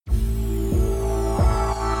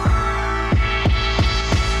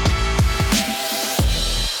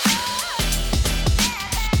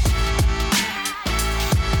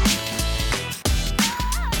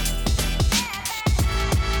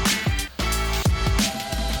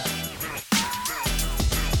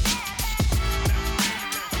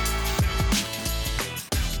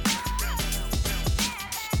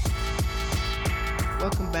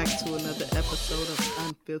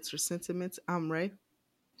Unfiltered Sentiments. I'm Ray.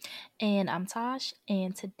 And I'm Tosh,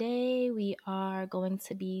 and today we are going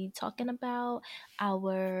to be talking about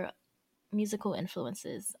our musical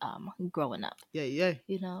influences growing up. Yeah, yeah.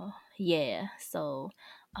 Yeah. So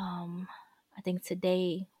I think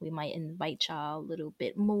today we might invite y'all a little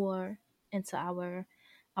bit more into our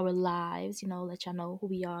lives, let y'all know who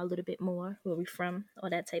we are a little bit more, where we from, all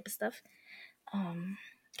that type of stuff.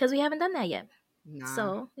 Because we haven't done that yet. Nah,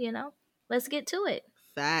 So, let's get to it.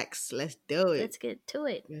 facts. Let's do it. Let's get to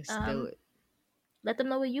it. Let's do it. Let them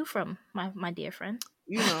know where you from, my dear friend.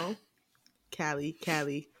 You know,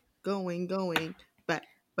 Cali, going, back,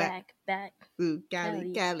 Back, ooh,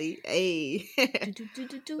 Cali. Cali, hey. Do, do, do,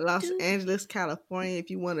 do, do, Los do. Angeles, California. If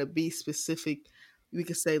you want to be specific, we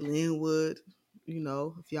could say Linwood.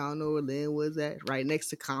 If y'all know where Linwood's at, right next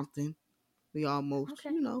to Compton. We almost, Okay.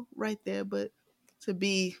 right there. But to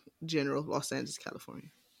be general, Los Angeles, California.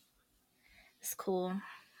 It's cool.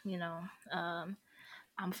 You know,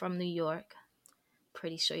 I'm from New York.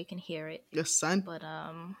 Pretty sure you can hear it. Your son, But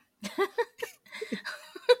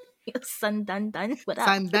son done. What up?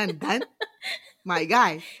 son done. My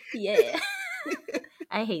guy. Yeah.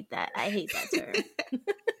 I hate that. I hate that term.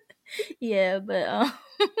 Yeah, but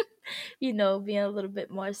being a little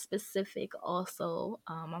bit more specific also,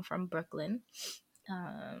 I'm from Brooklyn,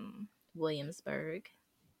 Williamsburg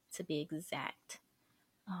to be exact.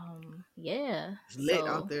 Yeah. It's lit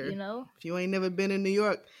out So, there. If you ain't never been in New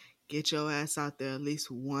York, get your ass out there at least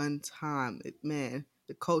one time. Man,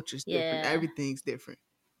 the culture's different. yeah, Everything's different.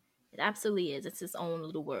 it absolutely is. It's its own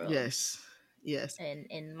little world. Yes. Yes.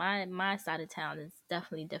 And my side of town is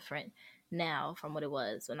definitely different now from what it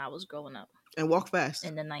was when I was growing up And walk fast.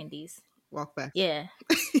 in the 90s. Walk fast. Yeah.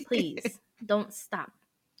 Please don't stop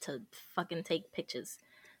to fucking take pictures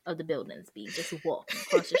of the buildings. Just walk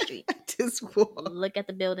across the street. Just walk. Look at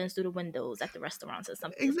the buildings through the windows at the restaurants or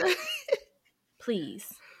something. Exactly. Please.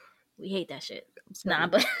 We hate that shit. Nah,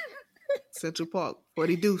 But Central Park,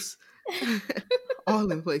 40 Deuce. All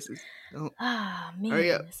in places. Don't man,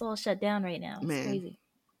 hurry up. it's all shut down right now. It's Man. crazy.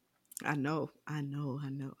 I know.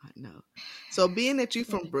 So being that you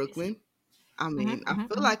from Brooklyn, I mean, I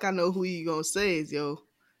feel like I know who you gonna say is your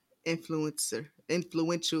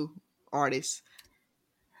influential artist.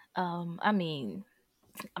 I mean,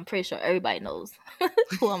 I'm pretty sure everybody knows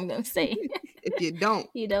who I'm gonna say. If you don't,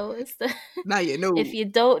 It's the now you know. if you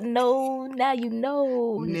don't know, now you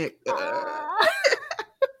know. Nick.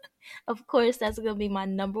 Of course, that's gonna be my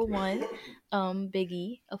number one,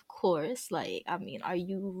 Biggie. Of course, I mean, are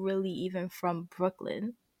you really even from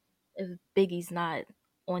Brooklyn if Biggie's not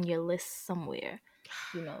on your list somewhere?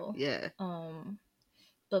 Yeah.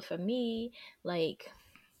 But for me, I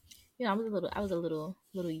was a little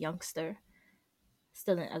youngster,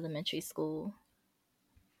 still in elementary school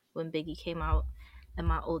when Biggie came out, and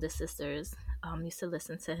my older sisters used to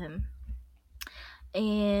listen to him.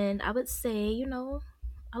 And I would say,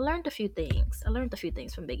 I learned a few things. I learned a few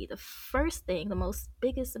things from Biggie. The first thing, the most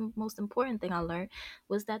biggest and most important thing I learned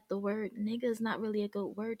was that the word nigga is not really a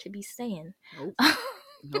good word to be saying.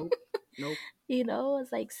 Nope.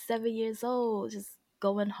 It's like 7 years old, just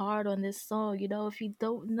going hard on this song. If you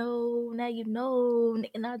don't know, now you know.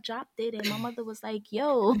 And I dropped it, and my mother was like,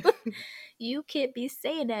 yo, you can't be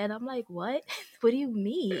saying that. And I'm like, what? What do you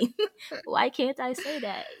mean? Why can't I say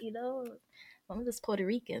that? I'm just Puerto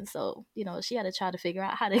Rican, so she had to try to figure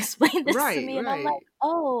out how to explain this to me, and I'm like,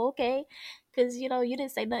 oh, okay, because you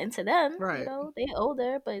didn't say nothing to them, Right. They're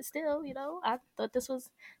older, but still, I thought this was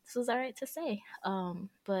all right to say,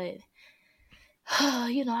 but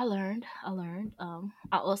I learned.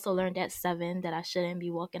 I also learned at 7 that I shouldn't be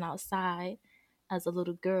walking outside as a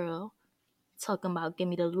little girl talking about give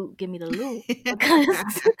me the loot,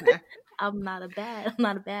 because I'm not a bad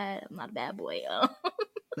boy.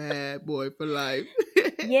 Bad boy for life.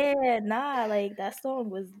 Yeah, nah, that song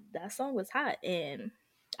was hot, and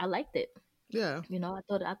I liked it. Yeah. I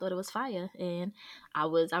thought it was fire, and I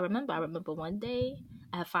remember one day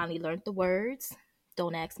I had finally learned the words.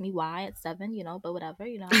 Don't ask me why at 7, but whatever,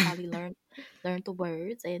 I finally learned the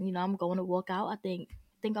words, and I'm going to walk out. I think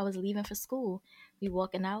I was leaving for school. We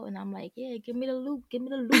walking out, and I'm like, yeah, give me the loot.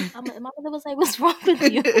 My mother was like, what's wrong with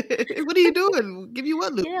you? What are you doing? Give you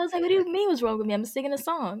what loot? Yeah, I was like, what do you mean what's wrong with me? I'm singing a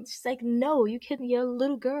song. She's like, no, you kidding? You're a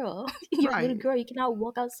little girl. You're a little girl. You cannot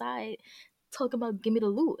walk outside talking about give me the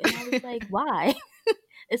loot. And I was like, why?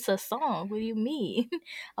 It's a song. What do you mean?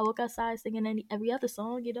 I walk outside singing every other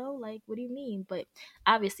song, what do you mean? But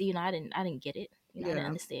obviously, I didn't get it. I didn't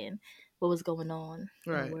understand what was going on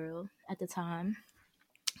in the world at the time.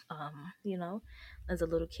 As a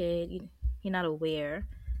little kid, you're not aware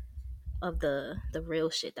of the real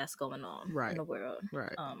shit that's going on in Right. the world.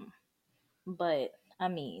 Right. But I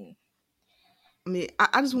mean, I mean,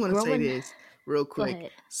 I just want to say growing. this real Go quick.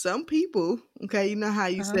 ahead. Some people, okay, you know how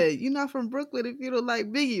you Uh huh. said you're not from Brooklyn if you don't like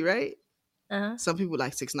Biggie, right? Uh huh. Some people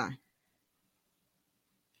like 6ix9ine.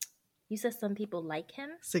 You said some people like him.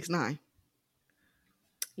 6ix9ine.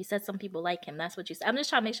 You said some people like him. That's what you said. I'm just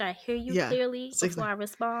trying to make sure I hear you Yeah. clearly Six before nine. I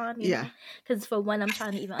respond, Yeah. Because for one, I'm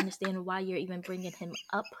trying to even understand why you're even bringing him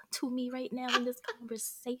up to me right now in this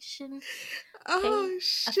conversation. Okay? Oh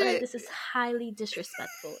I feel like shit. this is highly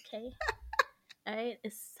disrespectful, okay? All right?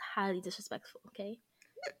 It's highly disrespectful, okay?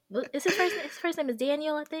 Is his first name? His first name is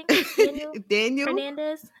Daniel, I think. Daniel Daniel.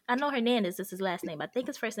 Hernandez. I know Hernandez is his last name. I think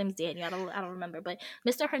his first name is Daniel. I don't remember. But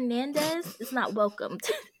Mr. Hernandez is not welcomed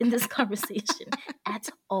in this conversation at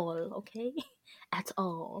all. Okay, at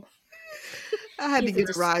all. I had to He's a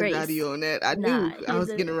get a rise out of disgrace. you on that. I Nah, knew I was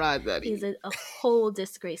getting a rise out of he's you. a whole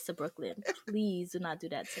disgrace to Brooklyn. Please do not do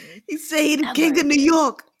that to me. He say he the king Ever. of New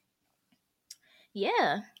York.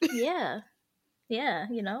 Yeah, yeah, yeah.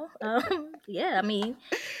 Yeah. I mean,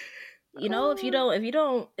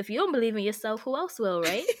 if you don't believe in yourself, who else will,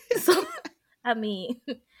 right? So, I mean,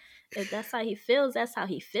 if that's how he feels, that's how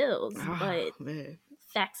he feels. Oh But man.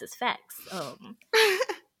 facts is facts.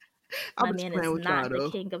 My I'm just man playing is with y'all not the though.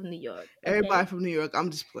 king of New York. Everybody Okay. from New York, I'm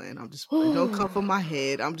just playing. I'm just playing. Don't come Ooh, for my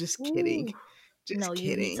head. I'm just kidding. ooh. No, Just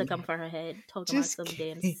you need to kidding. come for her head. Talking about Just some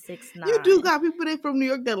damn kidding. six You do nine. got people that from New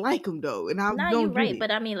York that like him though, and I Nah, you're don't get right. it.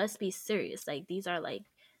 But I mean, let's be serious. Like these are like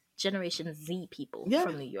Generation Z people Yeah,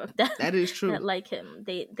 from New York that that is true. that like him.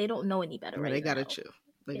 They don't know any better Yeah, right they gotta now. chill.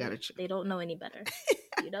 They gotta chill. They don't know any better.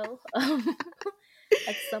 You know.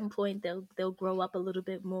 At some point they'll grow up a little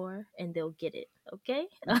bit more and they'll get it. Okay.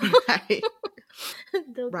 Right.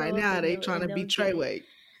 They'll Right grow up now and they trying to they'll be get it. Treyway.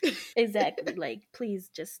 Exactly. Like, please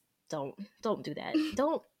just don't do that.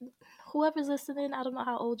 Don't. Whoever's listening, I don't know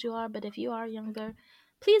how old you are, but if you are younger,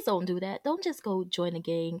 please don't do that. Don't just go join a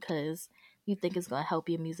gang because you think it's gonna help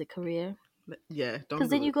your music career. Yeah, don't Because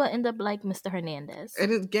do then you're it. gonna end up like Mr. Hernandez,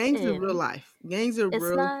 And it's gangs in real and life. Gangs are it's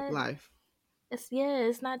real not. life.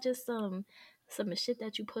 It's not just some shit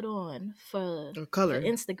that you put on Or for color.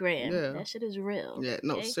 Instagram. Yeah. That shit is real. Yeah.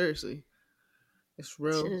 No, Okay. seriously. It's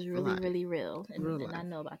That shit real is really, life. really real, Real and I life.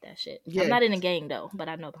 know about that shit. I'm Yeah. not in a gang though, but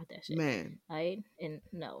I know about that shit. Man, Right? And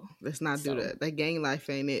no, let's not do so that. That gang life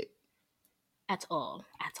ain't it. at all.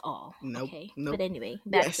 Nope. Okay, but Nope. anyway,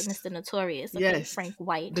 back to Yes. Mr. Notorious. Okay, Yes. Frank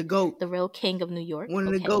White, The GOAT. the real king of New York. One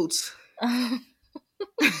of the Okay, GOATs.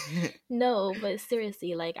 no, but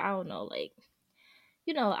seriously, like I don't know, like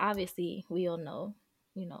obviously we all know,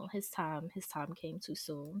 his time came too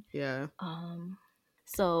soon. Yeah.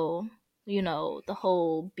 So the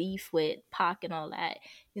whole beef with Pac and all that.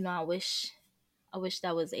 I wish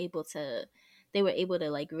that was able to. They were able to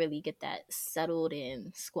like really get that settled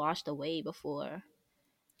and squashed away before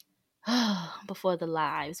before the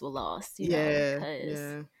lives were lost. Yeah. Because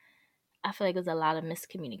Yeah. I feel like there's a lot of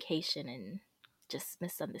miscommunication and just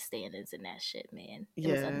misunderstandings in that shit, man. It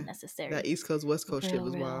was Yeah. That unnecessary. East Coast West Coast shit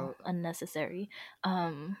was Real wild. unnecessary.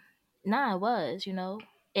 Nah, it was,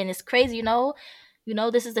 and it's crazy,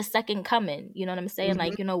 this is the second coming, you know what I'm saying? Mhm.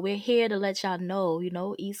 Like, we're here to let y'all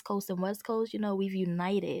know, East Coast and West Coast, we've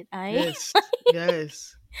united. Yes.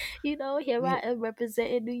 Yes. Here Yeah. I am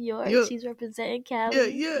representing New York, Yeah. she's representing Yeah.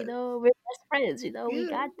 Cali, Yeah. we're best friends, we Yeah.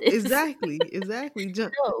 got this. Exactly. Exactly. No,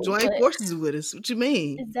 Join but forces with us. What you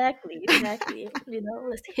mean? exactly,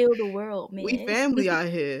 let's heal the world, We man. family out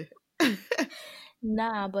here.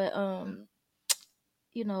 Nah, but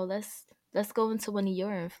let's go into one of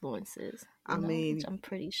your influences, I which mean, I'm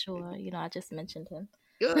pretty sure, I just mentioned him.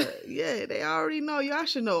 yeah, they already know. Y'all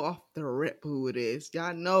should know off the rip who it is.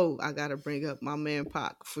 Y'all know I gotta bring up my man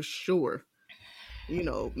Pac for sure.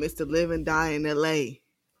 Mr. Live and Die in LA.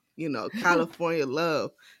 California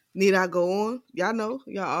Love. Need I go on? Y'all know.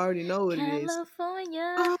 Y'all already know what it is.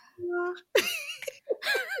 California Uh,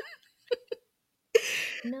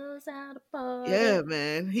 knows how to party. yeah,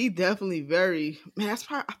 man. He definitely very man. That's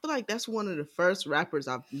probably. I feel like that's one of the first rappers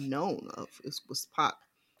I've known of. Was Pac,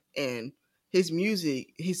 and his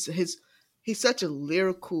music. He's such a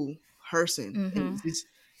lyrical person, and Mm-hmm.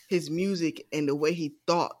 his music and the way he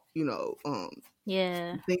thought.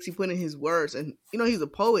 Yeah. Things he put in his words, and he's a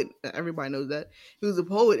poet. Everybody knows that he was a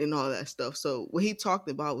poet and all that stuff. So what he talked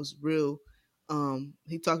about was real.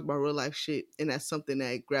 He talked about real life shit, and that's something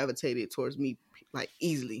that gravitated towards me like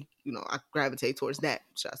easily. I gravitate towards that,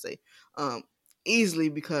 should I say, easily,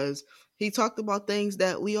 because he talked about things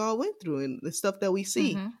that we all went through and the stuff that we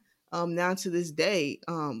see Mm-hmm. now to this day.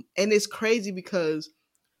 And it's crazy because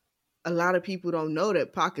a lot of people don't know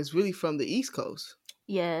that Pac is really from the East Coast.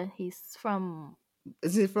 Yeah, he's from.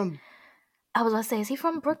 Is it from? I was gonna say, is he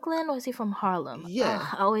from Brooklyn or is he from Harlem? Yeah.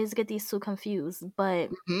 I always get these two confused, but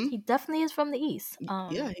Hmm. he definitely is from the East.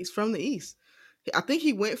 Yeah, he's from the East. I think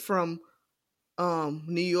he went from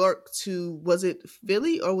New York to, was it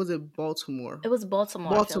Philly or was it Baltimore? It was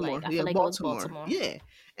Baltimore. I feel Baltimore. like. I Yeah, feel like it was Baltimore. Baltimore. Yeah.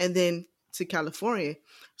 And then to California.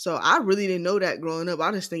 So I really didn't know that growing up.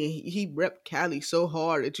 I just thinking he repped Cali so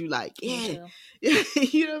hard that you like, Me yeah. too. Yeah,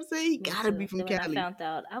 you know what I'm saying? He Me gotta be too. from Then when I Cali. found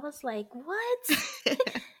out, I was like, "What?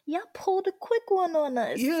 Y'all pulled a quick one on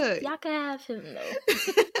us. Yeah. Y'all can have him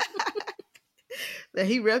though." That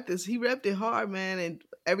he repped it hard, man. And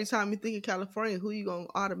every time you think of California, who you gonna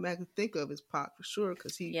automatically think of is Pac for sure.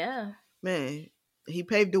 Cause Yeah. man, he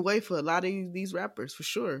paved the way for a lot of these rappers for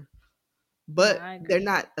sure. No, But I they're agree.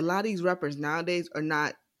 not. A lot of these rappers nowadays are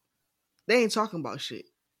not. They ain't talking about shit.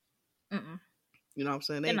 Mm-mm. You know what I'm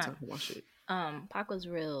saying? They They're ain't not. talking about shit. Pac was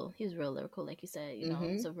real. He was real lyrical, like you said. You know, Mm-hmm.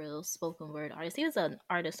 he's a real spoken word artist. He was an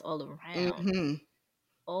artist all around, Mm-hmm.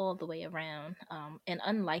 all the way around. And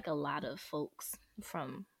unlike a lot of folks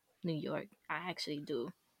from New York, I actually do.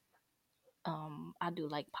 I do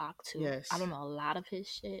like Pac too. I Yes. don't know a lot of his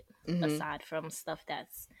shit Mm-hmm. aside from stuff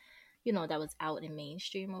that's that was out in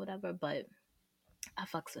mainstream or whatever. But I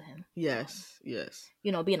fucks with him. Yes. Yes.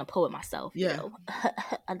 Being a poet myself, Yeah.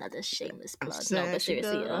 another shameless I'm plug. No, saying but she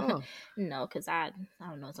seriously, done it all. no, because I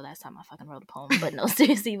don't know. It's the last time I fucking wrote a poem, but no,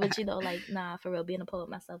 seriously, but like, nah, for real, being a poet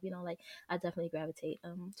myself, like, I definitely gravitate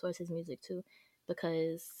towards his music too,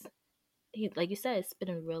 because he, like you said, is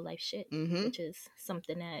spitting real life shit, Mm-hmm. which is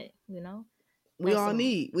something that We that's all some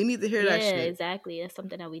need. We need to hear that yeah, shit. exactly. That's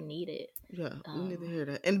something that we needed. Yeah, we need to Um, hear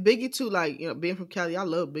that. And Biggie too. Like being from Cali, I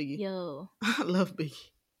love Biggie. yo, I love Biggie.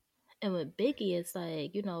 and with Biggie, it's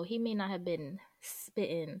like he may not have been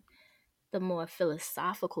spitting the more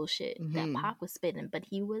philosophical shit that Mm-hmm. Pac was spitting, but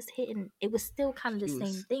he was hitting. It was still kind of the He same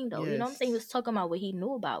was, thing, though. You know what I'm saying? He yes. was talking about what he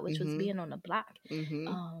knew about, which was Mm-hmm. being on the block, Mm-hmm.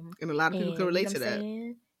 um, And a lot of people can and you relate know what to I'm that.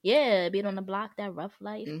 saying? Yeah, being on the block, that rough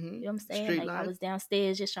life. Mm-hmm. You know what I'm saying? Street Like I life. was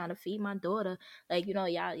downstairs just trying to feed my daughter. Like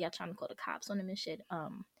y'all trying to call the cops on him and shit.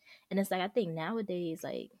 And it's like I think nowadays,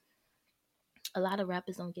 like a lot of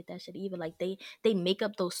rappers don't get that shit either. Like they make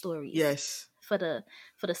up those stories Yes. for the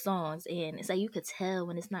songs, and it's like you could tell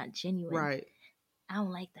when it's not genuine. Right. I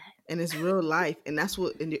don't like that. And it's real life, and that's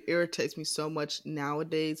what and it irritates me so much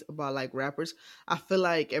nowadays about like rappers. I feel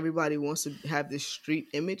like everybody wants to have this street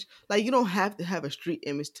image. Like you don't have to have a street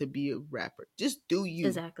image to be a rapper. Just do you.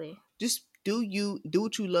 Exactly. Just do you. Do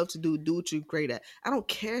what you love to do. Do what you're great at. I don't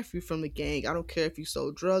care if you're from the gang. I don't care if you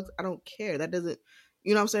sold drugs. I don't care. That doesn't.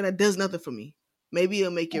 You know what I'm saying? That does nothing for me. Maybe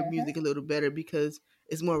it'll make your music a little better because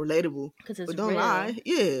it's more relatable. Because it's But don't real. lie.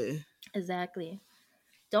 Yeah. Exactly.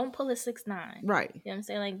 Don't pull a 6ix9ine. Right. You know what I'm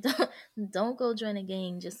saying? Like, don't go join a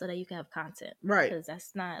gang just so that you can have content. Right. Because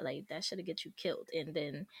that's not, like, that should get you killed. And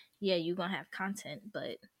then, yeah, you're going to have content,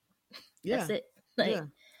 but Yeah. that's it. Like, Yeah.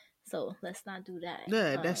 so let's not do that.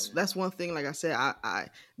 Yeah, that's one thing. Like I said, I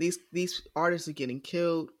these artists are getting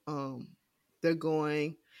killed. They're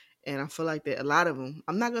going, and I feel like that a lot of them.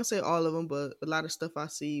 I'm not gonna say all of them, but a lot of stuff I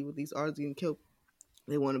see with these artists getting killed.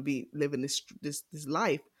 They want to be living this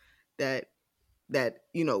life that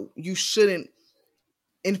you shouldn't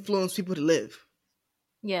influence people to live.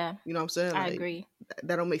 Yeah, You know what I'm saying? I Like agree.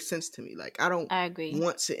 that don't make sense to me. Like I don't I agree.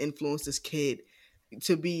 want to influence this kid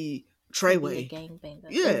to be To be a Treyway. gangbanger.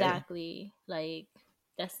 Yeah, Exactly. Like,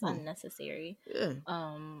 that's come on. unnecessary. Yeah,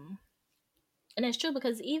 And it's true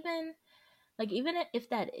because even if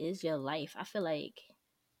that is your life, I feel like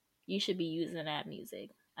you should be using that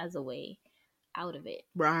music as a way out of it.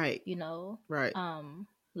 right, You know, right.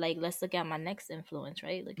 like let's look at my next influence,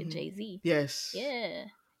 right? Look at Mhm. Jay-Z. Yes. Yeah.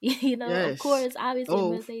 Of Yes. course, obviously I'm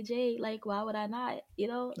Oh, gonna say Jay. Like, why would I not? Like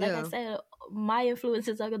I yeah. said, my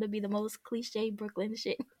influences are gonna be the most cliche Brooklyn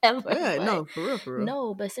shit ever. Yeah, But no, for real, for real.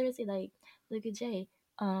 no, but seriously, like, look at Jay.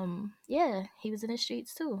 Yeah, he was in the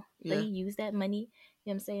streets too, but Yeah. he used that money, you know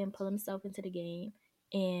what I'm saying, pull himself into the game,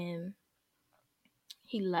 and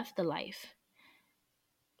he left the life.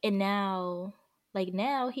 And now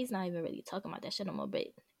he's not even really talking about that shit no more. But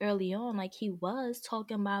early on, like, he was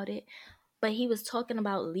talking about it, but he was talking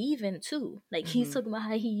about leaving too. Like, he's Hmm. talking about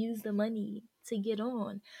how he used the money to get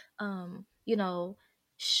on.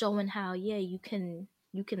 Showing how, yeah, you can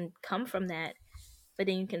come from that, but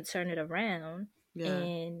then you can turn it around Yeah.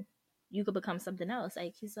 and you could become something else.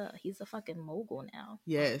 Like, he's a fucking mogul now.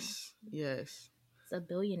 Yes. Yes. He's a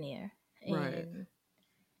billionaire, Right. and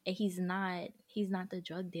he's not the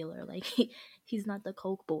drug dealer. Like, he's not the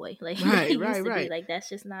coke boy like Right. he Right. used to be. Right. Like, that's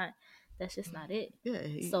just not it.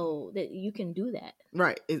 Yeah. So that you can do that.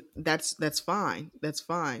 Right. That's fine. That's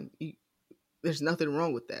fine. There's nothing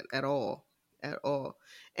wrong with that at all, at all.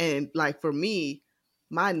 And like for me,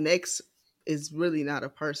 my next is really not a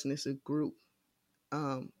person; it's a group,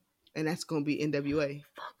 um, and that's gonna be NWA.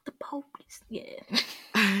 Fuck the police.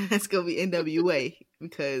 Yeah. That's gonna be NWA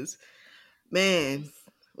because man, Yes.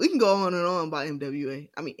 we can go on and on about MWA.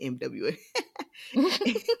 I mean MWA,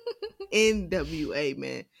 NWA.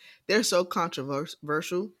 Man, they're so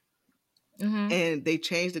controversial, Mm-hmm. and they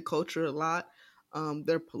change the culture a lot.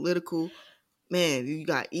 They're political. Man, you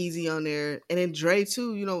got Easy on there, and then Dre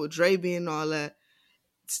too. You know, with Dre being and all that,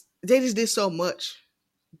 they just did so much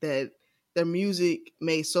that their music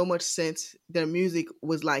made so much sense. Their music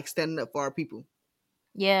was like standing up for our people,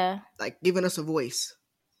 Yeah. like giving us a voice.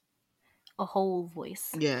 A whole voice.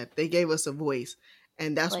 Yeah, they gave us a voice,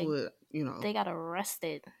 and that's Like, what you know. they got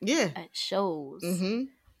arrested Yeah. at shows Mm-hmm.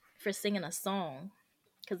 for singing a song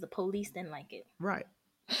because the police didn't like it. Right.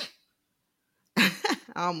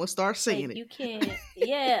 I almost start singing Like, it. you can't,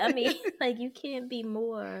 yeah, I mean, like, you can't be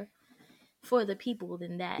more for the people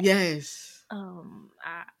than that. Yes, I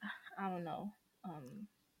don't know.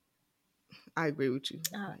 I agree with you.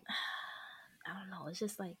 Uh, I don't know. It's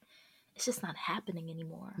just like, it's just not happening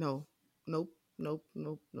anymore. No, nope, nope,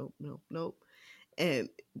 nope, nope, nope, nope. And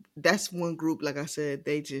that's one group, like I said,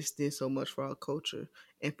 they just did so much for our culture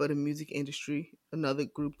and for the music industry. Another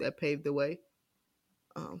group that paved the way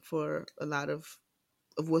for a lot of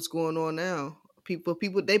what's going on now. People,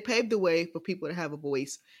 they paved the way for people to have a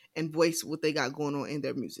voice and voice what they got going on in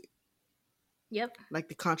their music, Yep. like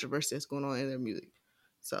the controversy that's going on in their music.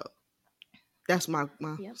 So that's my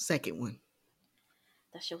Yep. second one.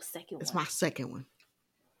 That's your second It's one. my second one.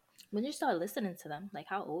 When you started listening to them, like,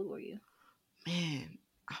 how old were you? Man,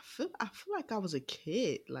 I feel like I was a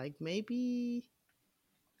kid, like maybe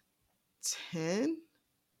 10.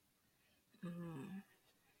 Mm.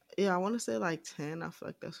 Yeah, I want to say like 10. I feel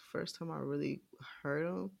like that's the first time I really heard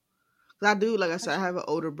them. 'Cause I do, like I said, I have an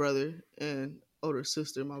older brother and older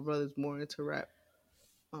sister. My brother's more into rap.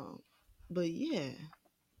 Um, but yeah,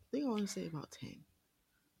 I think I want to say about 10.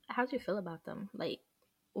 How'd you feel about them? Like,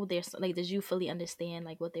 like, did you fully understand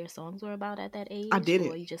like what their songs were about at that I age, or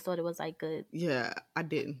didn't. you just thought it was like good? Yeah, I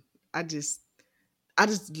didn't. I just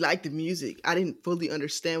liked the music. I didn't fully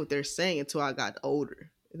understand what they're saying until I got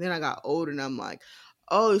older. And then I got older and I'm like,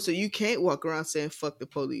 oh, so you can't walk around saying fuck the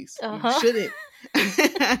police. Uh You huh. shouldn't.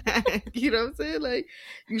 You know what I'm saying? Like,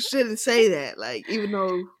 you shouldn't say that. Like, even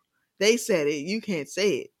though they said it, you can't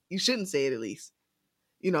say it. You shouldn't say it at least.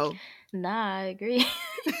 You know? Nah, I agree.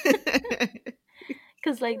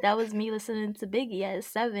 Cause like that was me listening to Biggie at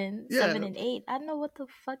seven Yeah, and 8. I know what the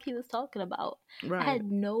fuck he was talking about. I right.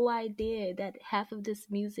 had no idea that half of this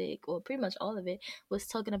music, or pretty much all of it, was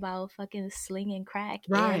talking about fucking slinging crack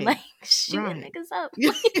and Right. like shooting Right. niggas up.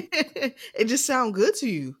 It just sounds good to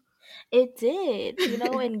you. It did, you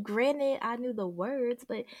know. And granted, I knew the words,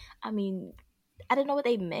 but I mean, I didn't know what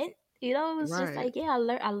they meant. You know, it was just Right. like, yeah,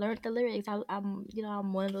 I learned the lyrics. I'm, you know,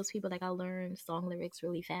 I'm one of those people like I learn song lyrics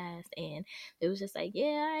really fast, and it was just like, yeah,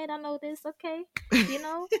 all right, I know this, okay, you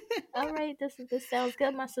know, all right, this sounds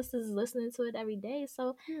good. My sister's listening to it every day,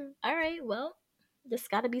 so Yeah. all right, well, this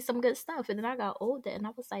got to be some good stuff. And then I got older, and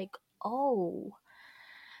I was like, oh,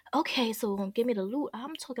 okay, so give me the loot.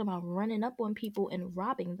 I'm talking about running up on people and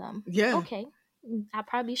robbing them. Yeah. Okay, I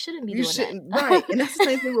probably shouldn't be You doing that. shouldn't, right? And that's the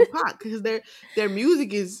same thing with Pac because their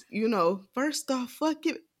music is, first off, fuck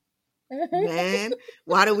it, man.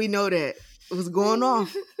 Why do we know that it was going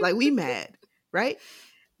off like we mad, right?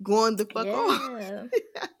 Going the fuck off. Yeah.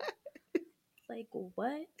 Like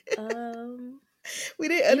what? We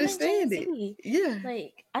didn't Even Jay understand it. Z. Yeah.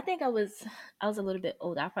 Like I think I was a little bit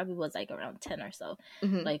older. I probably was like around 10 or so.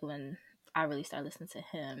 Hmm. Like when I really started listening to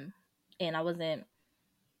him, and I wasn't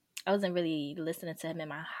really listening to him in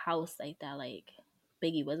my house like that. Like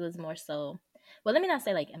Biggie was. It was more so. Well, let me not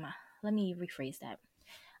say like in my. Let me rephrase that.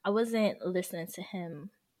 I wasn't listening to him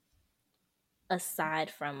aside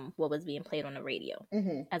from what was being played on the radio,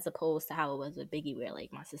 Hmm. as opposed to how it was with Biggie, where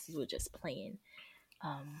like my sisters were just playing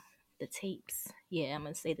um the tapes. Yeah, I'm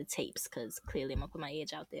gonna say the tapes because clearly I'm gonna put my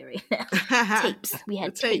age out there right now. Tapes. We The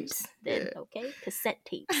had tapes. tapes then, Yeah. okay? Cassette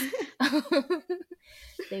tapes.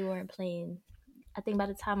 They weren't playing. I think by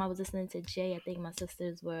the time I was listening to Jay, I think my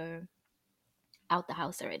sisters were out the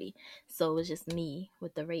house already. So it was just me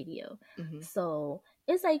with the radio. Hmm. So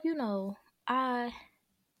it's like, I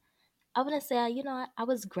wouldn't say, I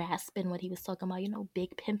was grasping what he was talking about,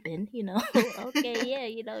 big pimping, okay, yeah,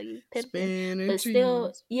 you pimping, Spinning but still,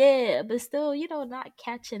 cheese. yeah, but still, not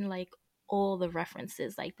catching like all the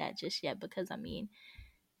references like that just yet, because I mean,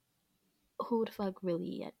 who the fuck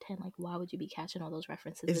really at 10? Like, why would you be catching all those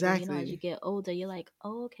references? But then, as you Exactly. get older, you're like,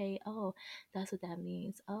 oh, okay, oh, that's what that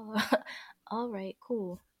means. Oh, all right,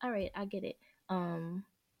 cool. All right, I get it.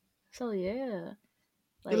 So yeah, You're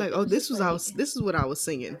like like, it oh, was just like, this is what I was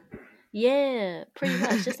singing. yeah, pretty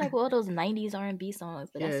much. Just like with all those 90s R&B songs,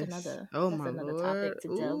 but Yes. Oh that's my another lord. topic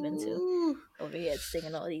to delve into. Ooh. Over here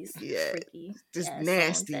singing all these Yeah. freaky Just ass songs at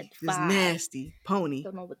nasty. Just 5. nasty. Pony.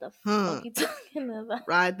 Don't know what the Huh. fuck you talking about.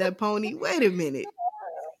 Ride that pony. Wait a minute.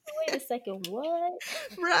 Wait a second, what?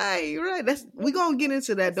 Right, right. We Wait gonna get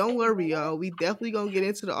into a that. Don't second, worry, what? y'all. We definitely gonna get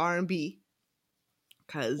into the R&B.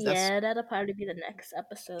 Cause that's Yeah, that'll probably be the next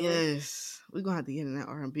episode. yes. We're gonna have to get in that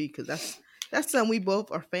R&B because that's something we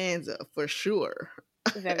both are fans of for sure.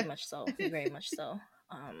 Very much so. Very much so.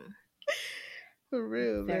 Um, For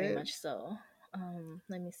real, very man. much so.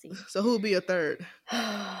 Let me see. So who'll be a third?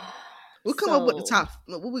 We'll come up with the So, top.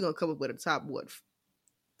 What we gonna come up with a top what?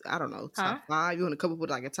 I don't know, huh? top 5. You want to come up with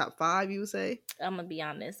like a top 5? You would say? I'm gonna be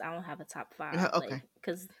honest. I don't have a top 5, Okay. like,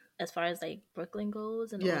 because as far as like Brooklyn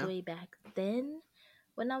goes, and all the Yeah. way back then,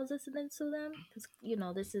 when I was listening to them, because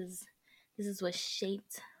this is what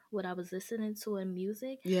shaped what I was listening to in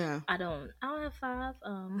music. Yeah. I don't have 5.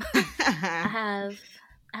 I have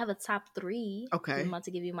I have a top 3 because I'm Okay. about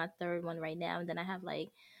to give you my third one right now, and then I have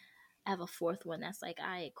a fourth one that's like, all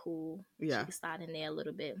right, cool. She Yeah. can start in there a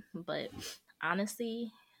little bit, but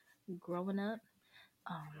honestly, growing up,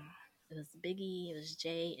 um, it was Biggie, it was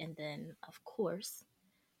Jay, and then of course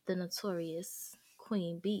the notorious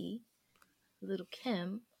Queen B, Little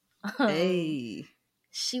Kim. Um, Hey.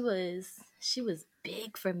 she was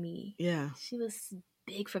big for me. Yeah. She was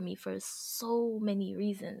big for me for so many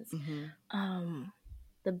reasons. Mm-hmm. Um,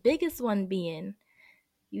 the biggest one being,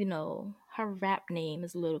 her rap name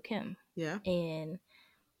is Little Kim, Yeah. and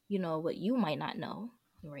what you might not know,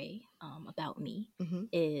 Ray, about me Mm-hmm.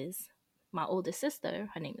 is my oldest sister.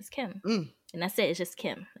 Her name is Kim, Mm. and that's it. It's just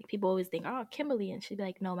Kim. Like, people always think, oh, Kimberly, and she'd be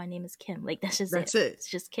like, no, my name is Kim. Like, that's just it. That's it. It's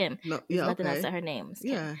just Kim. No. There's Yeah. nothing else Okay. to her name. It's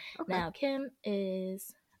Kim. Yeah. Okay. Now, Kim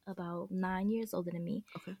is about 9 years older than me.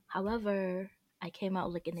 Okay. However, I came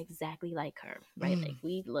out looking exactly like her, right? Mm. Like,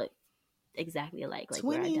 we look exactly alike. Like,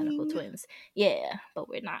 we're identical Twinning. twins. Yeah, but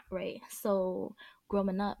we're not, right? So,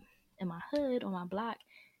 growing up in my hood, on my block,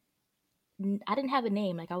 I didn't have a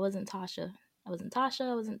name. Like, I wasn't Tasha. I wasn't Tasha.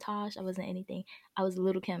 I wasn't Tosh. I wasn't anything. I was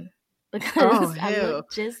Little Kim Oh because I hell.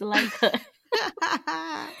 looked just like her.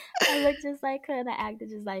 I looked just like her and I acted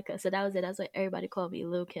just like her. So that was it. That's what everybody called me,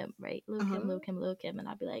 Lil Kim, right? Lil Kim, Lil Kim, Lil Kim. And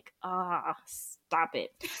I'd be like, stop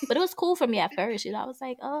it. But it was cool for me at first. I was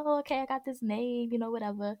like, oh, okay, I got this name,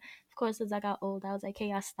 whatever. Of course, as I got old, I was like,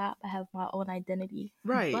 hey, I stop. I have my own identity.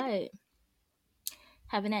 Right. But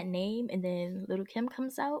having that name and then Little Kim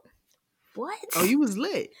comes out, what? Oh, you was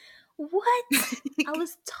lit. What? I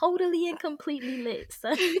was totally and completely lit,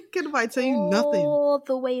 son. Could nobody tell you nothing? All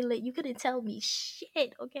the way lit. You couldn't tell me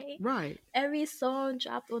shit, okay? Right. Every song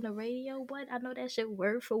dropped on the radio. What? I know that shit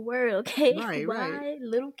word for word, okay? Right. Why? Right.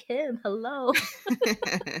 Little Kim, hello.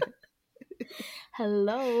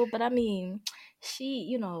 Hello. But I mean,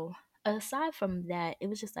 she, aside from that, it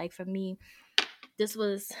was just like, for me, this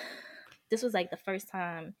was like the first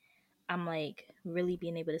time I'm like really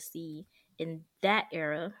being able to see in that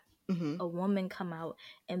era Mm-hmm. a woman come out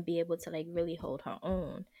and be able to like really hold her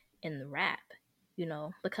own in the rap,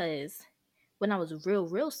 because when I was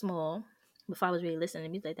real small, before I was really listening to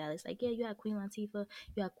music like that, it's like, yeah, you had Queen Latifah,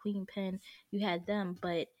 you had Queen Pen, you had them,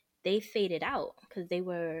 but they faded out because they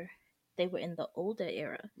were in the older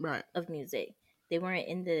era Right. of music. They weren't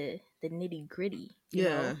in the nitty gritty,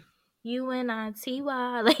 Yeah. UNITY,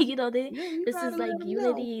 like, this is like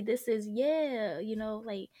unity. This is,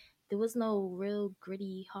 like, there was no real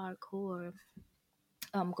gritty hardcore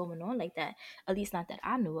going on like that, at least not that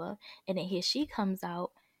I knew of. And then here she comes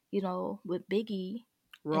out, with Biggie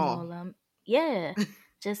and Raw. all them, yeah,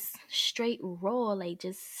 just straight raw, like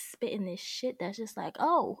just spitting this shit that's just like,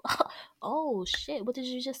 oh, oh shit, what did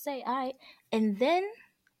you just say? All right. And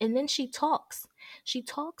then she talks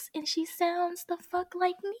and she sounds the fuck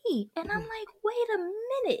like me, and I'm like, wait a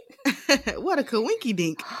minute. What a coinky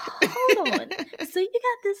dink. Hold on. So you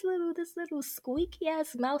got this little squeaky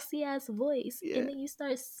ass, mousy ass voice, Yeah. and then you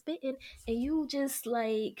start spitting, and you just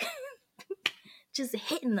like just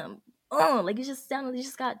hitting them. Oh, like you just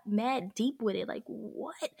got mad deep with it. Like,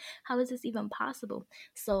 what? How is this even possible?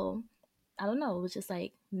 So I don't know. It was just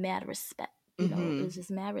like mad respect. It was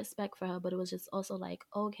just mad respect for her, but it was just also like,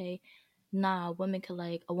 okay, nah, a woman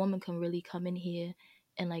can really come in here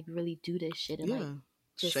and like really do this shit and like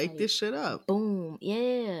just shake like, this shit up. Boom.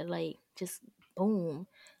 Yeah, like just boom.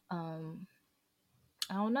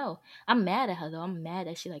 I don't know. I'm mad at her though. I'm mad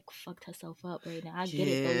that she like fucked herself up right now. I get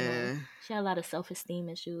it though. You know, Yeah. she had a lot of self esteem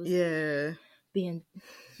issues, Yeah. being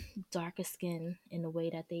darker skin in the way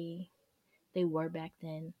that they were back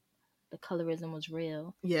then. The colorism was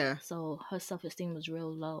real, Yeah. so her self esteem was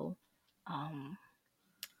real low. Um,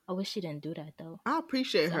 I wish she didn't do that though. I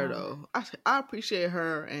appreciate her Uh, though. I appreciate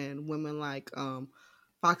her and women like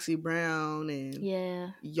Foxy Brown and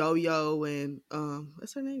yeah, Yo Yo and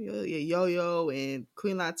what's her name? Yeah, Yo Yo and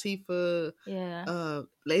Queen Latifah, yeah.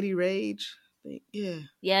 Lady Rage. Yeah.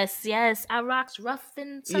 Yes, yes. I rocks rough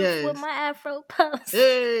and tough with Yes. my afro puffs.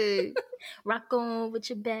 Hey. Rock on with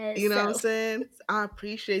your bad You know what I'm self. saying? I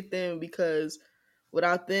appreciate them because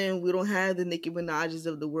without them, we don't have the Nicki Minaj's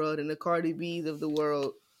of the world and the Cardi B's of the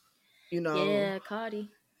world. You know, Yeah,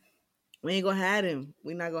 Cardi. we ain't gonna have them.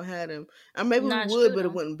 We not gonna have them. And maybe we Nah, it's would, true but it though.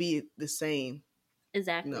 wouldn't be the same. You know,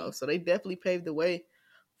 Exactly. so they definitely paved the way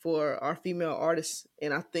for our female artists.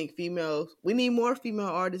 And I think females, we need more female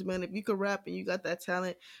artists, man. If you can rap and you got that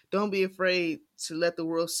talent, don't be afraid to let the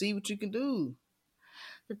world see what you can do.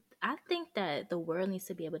 I think that the world needs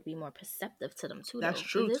to be able to be more perceptive to them too, That's though,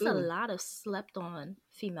 because true there's a too. lot of slept on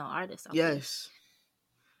female artists out there. Yes.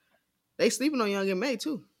 They sleeping on Young and May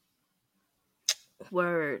too.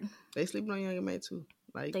 Word, They sleeping on Young and May too.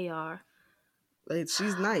 Like, they are.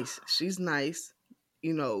 she's nice. She's nice.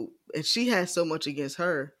 You know, and she has so much against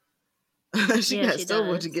her. She Yeah, got she so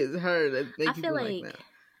much does. against her that I make feel people like like, now.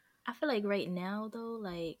 I feel like right now though,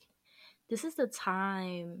 like this is the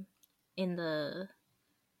time in the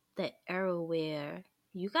era where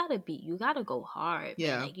you gotta go hard, man.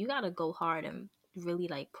 Yeah. Like you gotta go hard and really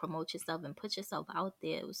like promote yourself and put yourself out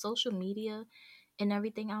there with social media and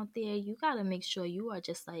everything out there. You gotta make sure you are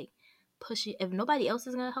just like pushing. If nobody else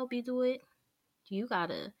is gonna help you do it, you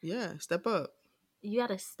gotta Yeah. Step up. you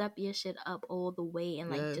gotta step your shit up all the way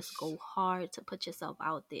and like just Yes. go hard to put yourself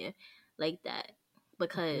out there like that, I feel you.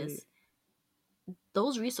 because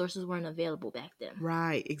those resources weren't available back then.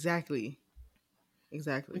 Right. Exactly.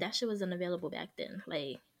 Exactly. That shit wasn't available back then.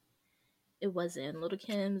 Like it wasn't. Little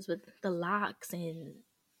Kim's with the locks and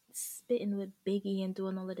spitting with Biggie and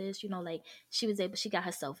doing all of this, you know, like she got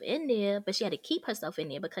herself in there, but she had to keep herself in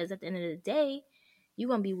there because at the end of the day, you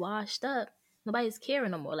gonna be washed up. Nobody's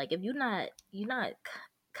caring no more. Like if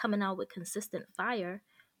coming out with consistent fire,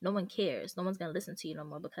 no one cares. No one's gonna listen to you no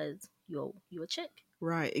more because you a chick.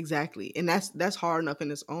 Right. Exactly. And that's hard enough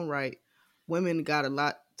in its own right. Women got a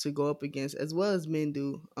lot to go up against as well as men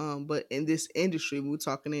do. But in this industry, we're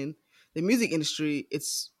talking in the music industry,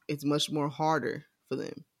 it's much more harder for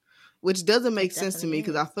them, which doesn't make It sense to me definitely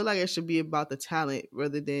because I is. feel like it should be about the talent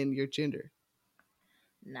rather than your gender.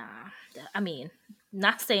 Nah, I mean,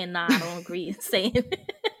 not saying nah. I don't agree. Saying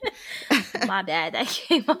my bad. That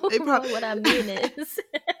came out they wrong. probably What I mean is,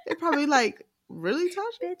 they probably like, really,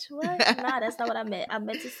 bitch, what? Tasha? Nah, that's not what I meant. I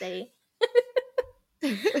meant to say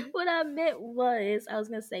what I meant was I was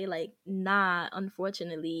gonna say like nah.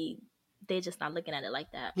 Unfortunately, they're just not looking at it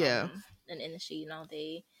like that. Yeah. In the industry, you know,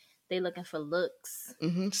 they looking for looks.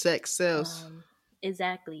 Sex sells.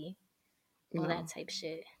 Exactly, You all know. that type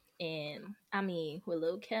shit. And I mean, with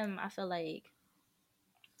Lil Kim, I feel like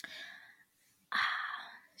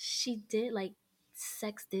she did like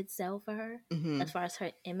sex did sell for her hmm as far as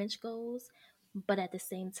her image goes, but at the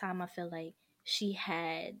same time, I feel like she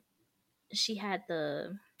had she had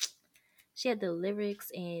the she had the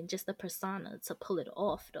lyrics and just the persona to pull it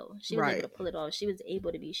off though. She was able Right. to pull it off. She was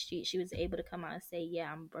able to be street. She was able to come out and say,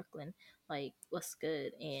 yeah, I'm Brooklyn, like what's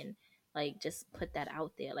good, and like just put that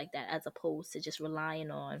out there like that, as opposed to just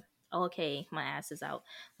relying on, okay, my ass is out,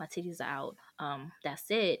 my titties are out, that's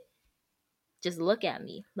it, just look at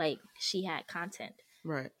me. Like she had content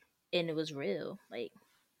Right. and it was real, like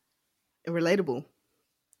And relatable.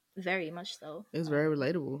 very much so. It's very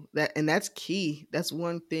relatable. That's key. That's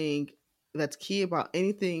one thing that's key about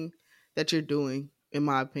anything that you're doing, in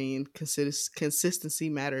my opinion. Consistency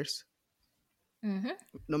matters. Mm-hmm.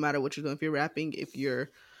 No matter what you're doing. If you're rapping, if you're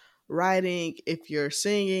writing, if you're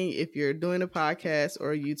singing, if you're doing a podcast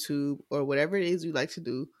or YouTube or whatever it is you like to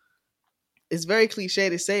do, it's very cliche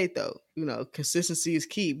to say it though. You know, consistency is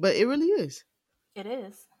key, but it really is. It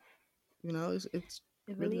is. You know, it's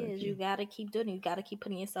It really really that is. You key. gotta keep doing it. You gotta keep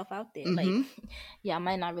putting yourself out there. Like, Mm-hmm. yeah, I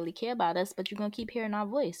might not really care about us, but you're gonna keep hearing our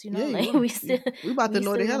voice. You know, Yeah, you like will. We about to we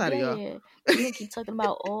annoy the still hell gonna out be of out y'all. here. We gonna keep talking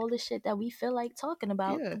about all the shit that we feel like talking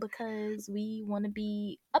about Yeah, because we want to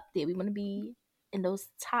be up there. We want to be in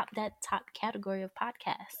that top category of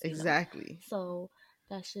podcasts. You know, exactly. so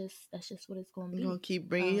that's just what it's gonna We're gonna be. keep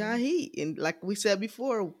bringing y'all Um, heat, and like we said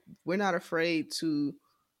before, we're not afraid to,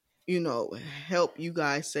 you know, help you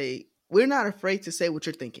guys say. We're not afraid to say what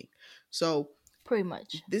you're thinking. So Pretty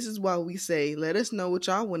much. This is why we say, let us know what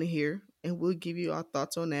y'all want to hear, and we'll give you our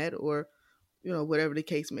thoughts on that, or whatever the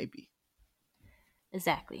case may be.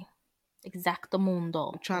 Exactly. We're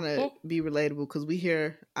Exactamundo. trying to Okay? be relatable because we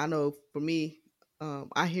hear. I know for me,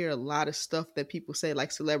 I hear a lot of stuff that people say,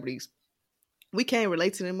 like celebrities. We can't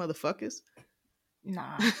relate to them motherfuckers.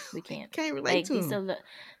 Nah, we We can't. can't relate Like to these them.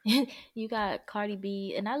 you got Cardi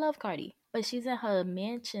B, and I love Cardi, but she's in her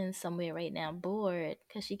mansion somewhere right now, bored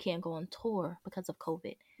because she can't go on tour because of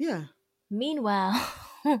COVID. Yeah. Meanwhile,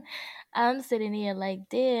 I'm sitting here like,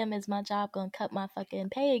 damn, is my job gonna cut my fucking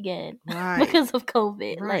pay again Right. because of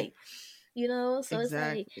COVID? Right. Like, you know, so it's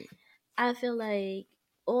like Exactly. I feel like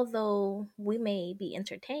although we may be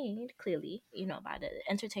entertained, clearly, by the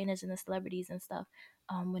entertainers and the celebrities and stuff,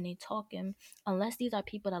 when they talking, unless these are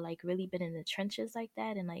people that like really been in the trenches like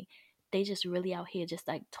that and like they just really out here just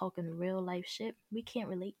like talking real life shit, we can't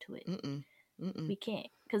relate to it. Mm-mm. Mm-mm. We can't.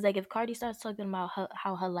 Because like if Cardi starts talking about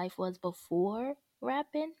how her life was before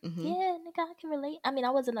rapping, Mm-hmm. yeah, nigga, I can relate. I mean,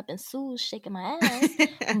 I wasn't up in Sue's shaking my ass,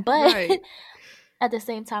 but Right. at the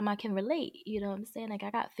same time I can relate. You know what I'm saying? Like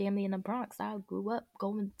I got family in the Bronx. I grew up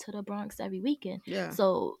going to the Bronx every weekend. Yeah.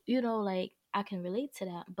 So, like I can relate to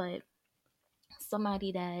that. But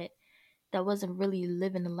somebody that wasn't really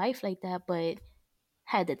living a life like that but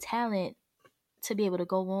had the talent to be able to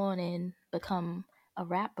go on and become a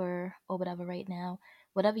rapper or whatever right now,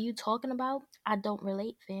 whatever you talking about, I don't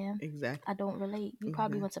relate, fam. I Exactly. don't relate. You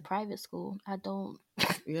probably went to Exactly. private school. I don't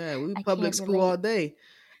Yeah, we I public can't school all relate. day.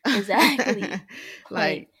 Exactly. Like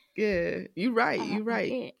Like, yeah, you right, you I right.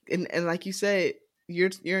 can't. And like you said, you're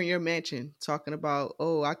in your mansion talking about,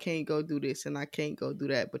 oh, I can't go do this and I can't go do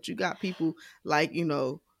that. But you got people like,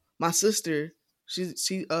 my sister,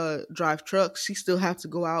 she drive trucks. She still have to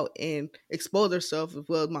go out and expose herself, as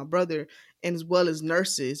well as my brother, and as well as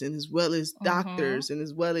nurses, and as well as Mhm. doctors, and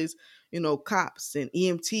as well as, cops and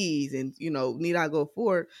EMTs, and need I go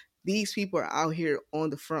forward, these people are out here on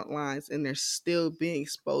the front lines and they're still being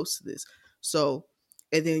exposed to this. So,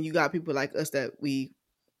 and then you got people like us that we're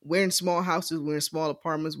in small houses, we're in small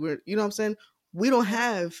apartments, you know what I'm saying? We don't Yep.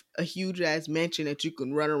 have a huge ass mansion that you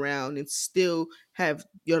can run around and still have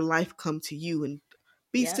your life come to you and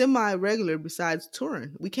be Yep. semi regular besides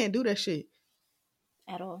touring. We can't do that shit,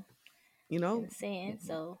 At all. you know? Insane.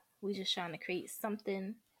 So we just trying to create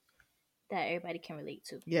something that everybody can relate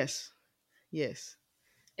to. Yes. Yes.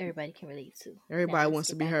 Everybody can relate to. Now Everybody let's wants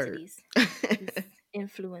to get be back to heard. these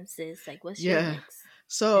influences. Like what's your Yeah. next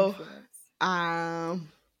So, influence?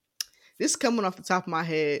 um this is coming off the top of my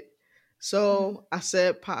head. Mm-hmm. So I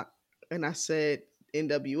said pop and I said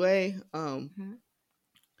NWA. Mm-hmm.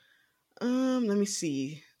 Let me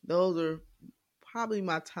see. Those are probably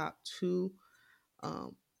my top two.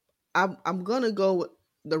 Um, I'm gonna go with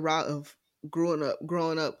the route of growing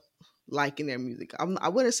up liking their music. I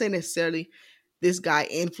wouldn't say necessarily this guy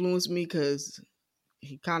influenced me because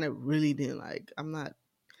he kind of really didn't. Like, I'm not.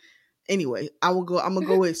 Anyway, I'm gonna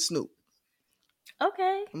go with Snoop.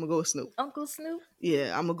 Okay. I'm gonna go with Snoop. Uncle Snoop.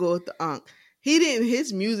 Yeah, I'm gonna go with the Unk. He didn't.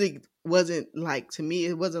 His music wasn't like, to me.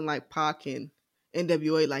 It wasn't like Pac and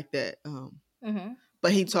NWA like that. Mm-hmm.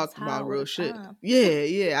 But he Like Boss talked about Howell all real the shit. time. Yeah,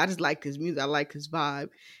 yeah. I just liked his music. I liked his vibe.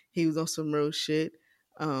 He was on some real shit.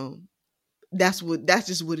 Um, that's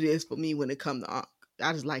just what it is for me when it comes to Unk.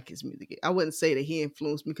 I just like his music. I wouldn't say that he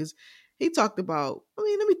influenced me because he talked about. I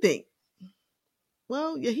mean, let me think.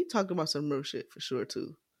 Well, yeah, he talked about some real shit for sure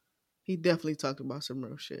too. He definitely talked about some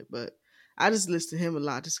real shit. But I just listen to him a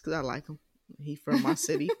lot just because I like him. He from my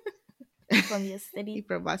city. From your He city,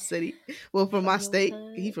 from my city. Well, from from my your state.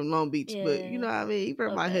 He hood. from Long Beach. But you Yeah. know what I mean? He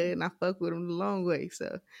from my hood Okay. and I fuck with him the long way.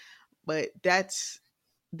 So, but that's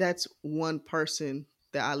one person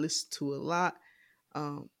that I listen to a lot.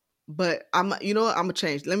 Um, but you know what? I'm gonna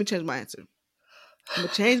change. Let me change my answer. I'm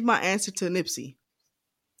gonna change my answer to Nipsey.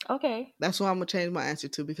 Okay. That's what I'm gonna change my answer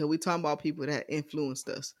to because we talking about people that influenced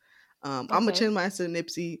us. I'm gonna Okay. change my answer to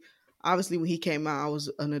Nipsey. Obviously, when he came out, I was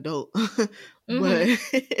an adult, Mm-hmm.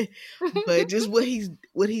 but but just what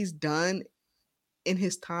he's done in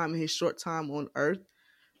his time, in his short time on Earth,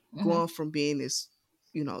 Mm-hmm. going from being this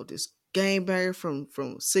game banger from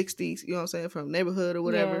 '60s, you know what I'm saying, from neighborhood or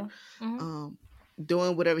whatever, Yeah. Mm-hmm. um,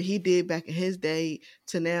 doing whatever he did back in his day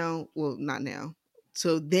to now, well, not now,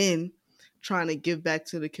 so then trying to give back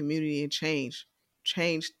to the community and change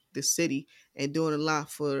the city and doing a lot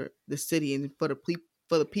for the city and for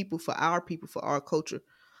for our culture,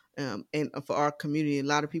 and for our community. A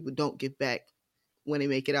lot of people don't give back when they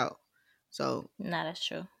make it out. So Nah, that's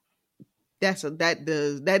true.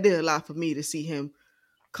 that did a lot for me to see him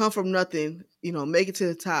come from nothing, make it to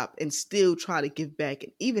the top and still try to give back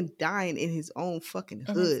and even dying in his own fucking In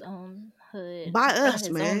his hood. own childhood by in front of us, his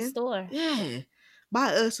own man. store. Yeah, by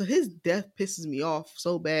us. So his death pisses me off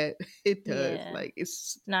so bad. It does. Yeah. Like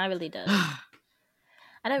it's. No, it really does.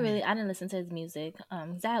 I didn't listen to his music.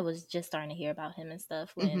 'Cause I was just starting to hear about him and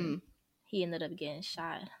stuff when Hmm. he ended up getting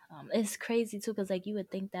shot. It's crazy too, cause like you would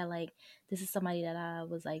think that like this is somebody that I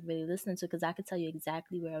was like really listening to, cause I could tell you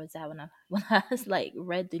exactly where I was at when I when I was like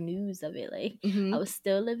read the news of it. Like I Hmm. was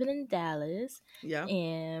still living in Dallas, Yeah.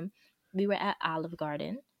 and we were at Olive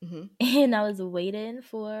Garden, Hmm. and I was waiting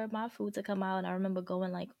for my food to come out. And I remember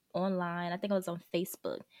going like online. I think I was on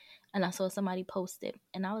Facebook, and I saw somebody post it,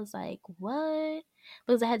 and I was like, "What?"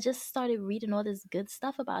 Because I had just started reading all this good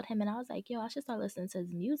stuff about him, and I was like, "Yo, I should start listening to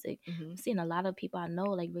his music." Hmm. I'm seeing a lot of people I know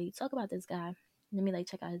like really talk about this guy. Let me like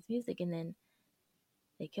check out his music, and then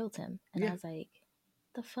they killed him, and I Yeah. was like,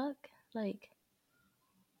 "The fuck?" Like,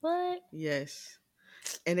 what? Yes.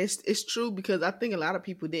 And it's true because I think a lot of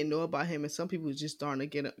people didn't know about him, and some people was just starting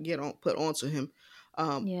to get on put onto him.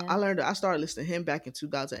 Yeah. I started listening to him back in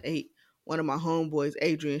 2008. One of my homeboys,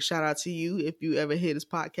 Adrian, shout out to you if you ever hear this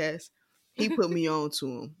podcast. He put me on to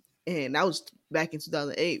him, and that was back in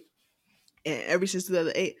 2008. And ever since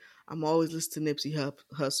 2008, I'm always listening to Nipsey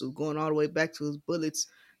Hussle, going all the way back to his Bullets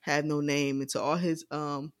Have No Name and to all his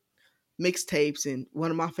mixtapes. And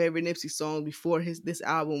one of my favorite Nipsey songs before his this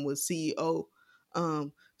album was CEO.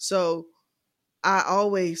 So I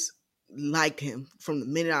always liked him from the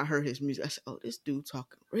minute I heard his music. I said, "Oh, this dude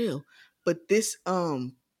talking real." But this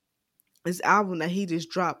album that he just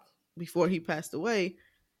dropped before he passed away,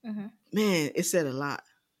 Hmm. man, it said a lot.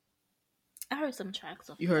 I heard some tracks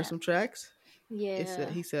off You of heard that. some tracks? It said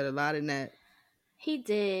Yeah, he said a lot in that. he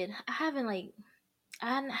did. I haven't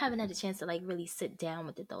had a chance to like really sit down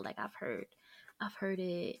with it though. Like I've heard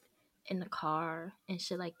it in the car and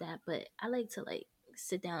shit like that. But I like to like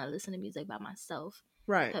sit down and listen to music by myself,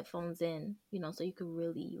 Right. headphones in, so you could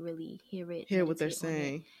really, really hear it, Hear what they're meditate on it.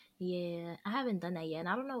 saying. Yeah, I haven't done that yet, and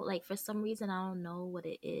I don't know. Like for some reason, I don't know what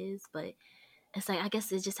it is, but it's like I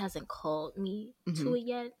guess it just hasn't called me Hmm. to it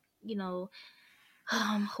yet. You know,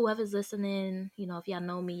 whoever's listening, if y'all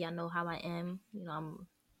know me, y'all know how I am. I'm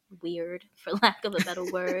weird, for lack of a better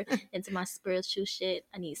word, into my spiritual shit.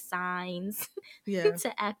 I need signs Yeah.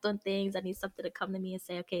 to act on things. I need something to come to me and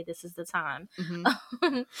say, okay, this is the time. Hmm.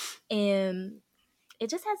 And it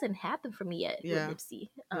just hasn't happened for me yet with Yeah. Nipsey.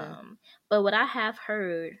 Yeah. But what I have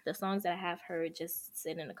heard, the songs that I have heard just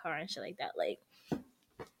sitting in the car and shit like that, like,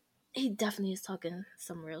 he definitely is talking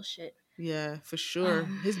some real shit. Yeah, for sure. Um,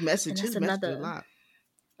 and His that's message a another lot.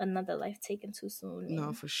 another life taken too soon, No,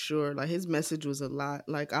 man. for sure. Like his message was a lot.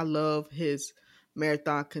 Like I love his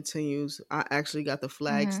marathon continues. I actually got the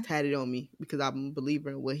flags Mm-hmm. tatted on me because I'm a believer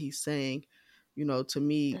in what he's saying. To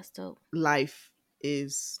me, That's dope. life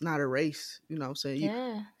is not a race. What I'm saying?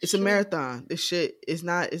 Yeah, it's It's a true. marathon. This shit is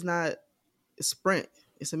not a sprint.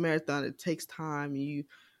 It's a marathon. It takes time you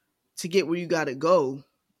to get where you gotta go.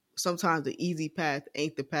 Sometimes the easy path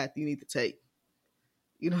ain't the path you need to take.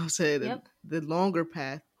 You know what I'm saying? Yep. The longer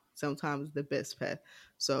path sometimes is the best path.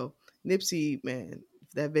 So Nipsey, man,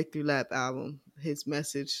 that Victory Lap album, his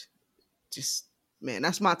message, just man,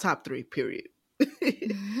 that's my top three. Period.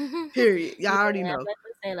 Period. Y'all Yeah, already I know. was about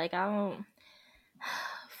to say like I don't.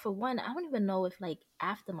 For one, I don't even know if like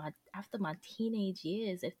after my teenage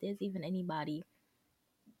years, if there's even anybody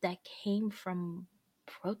that came from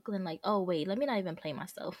Brooklyn. Like, oh wait, let me not even play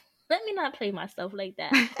myself. Let me not play myself like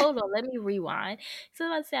that. Hold on, let me rewind. So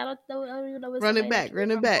I say I don't even know if Run it somebody that back. came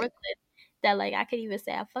Run it from back. Brooklyn that like I could even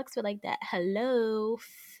say I fucks with like that. Hello,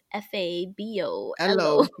 FABOLO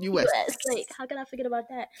Hello, US. US. Like, how can I forget about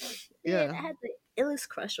that? Man, Yeah. I had the illest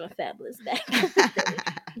crush on Fabulous back in the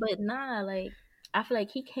day. But nah, like I feel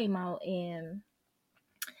like he came out and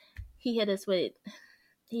he hit us with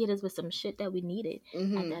he hit us with some shit that we needed at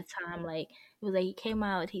Hmm. that time. Like it was like he came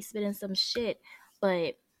out, he spit in some shit,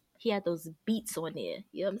 but he had those beats on there.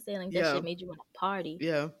 You know what I'm saying? Like that Yeah. shit made you want to party.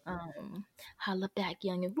 Yeah. Holla back,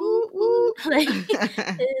 young and woo Woo woo. woo. Like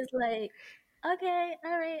it's like, okay,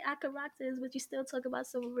 all right, I could rock this, but you still talk about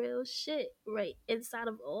some real shit right inside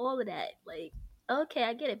of all of that. Like, okay,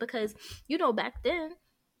 I get it because back then,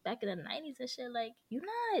 back in the '90s and shit, like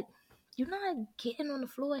you're not getting on the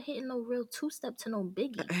floor hitting no real two step to no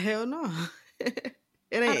Biggie Hell no. It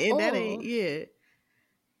at ain't that ain't all. yeah.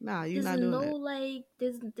 Nah, you There's not doing no that. like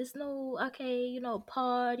there's no okay,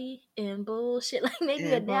 party and bullshit. Like maybe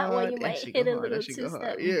And in that one hard. you That might shit go hit a hard. That little shit two go hard.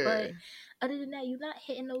 step, Yeah. but other than that, you're not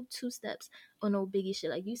hitting no two steps or no Biggie shit.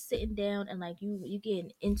 Like you sitting down and like you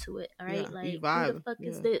getting into it. All right, Yeah. You like who the vibe. fuck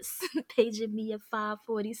is Yeah. this paging me at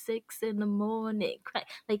 5:46 in the morning?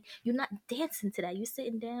 Like you're not dancing to that. You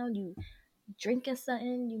sitting down, you drinking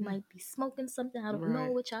something, you might be smoking something. I don't know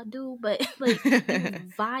Right. what y'all do, but like you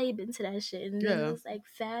vibe into that shit. And then it Yeah. was like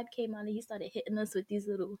Fab came on and he started hitting us with these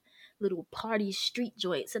little party street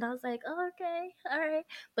joints, and I was like, oh, okay, all right.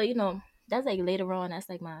 But that's like later on. That's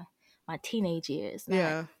like my teenage years, not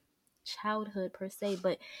Yeah. childhood per se,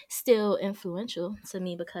 but still influential to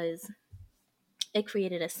me because it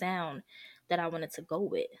created a sound that I wanted to go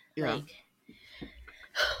with. Yeah. Like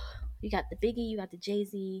you got the Biggie, you got the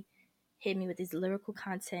Jay-Z, hit me with this lyrical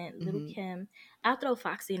content, Little Hmm. Kim. I'll throw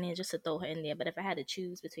Foxy in there just to throw her in there, but if I had to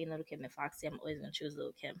choose between Little Kim and Foxy, I'm always gonna choose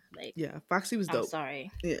Little Kim. Like, Yeah. Foxy was I'm dope.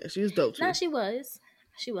 sorry. Yeah, she was dope Nah, too. she was,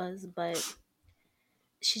 but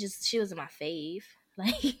she wasn't my fave.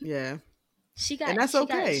 Like Yeah. she And got that's she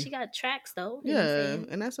got okay. she got tracks though. You know what I'm Yeah, saying?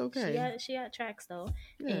 and that's She okay. got she got tracks though,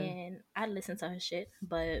 Yeah. and I listen to her shit,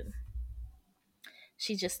 but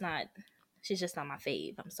she's just not she's just not my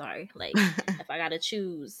fave. I'm sorry. Like if I gotta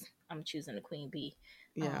choose, I'm choosing the Queen Bee.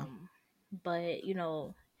 Yeah. But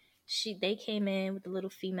they came in with a little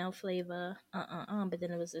female flavor, but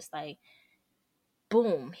then it was just like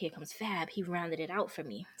boom, here comes Fab. He rounded it out for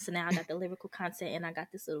me. So now I got the lyrical content and I got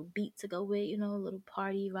this little beat to go with, a little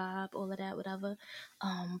party vibe, all of that, whatever.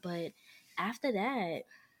 But after that,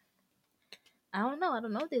 I don't know. I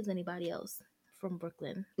don't know if there's anybody else from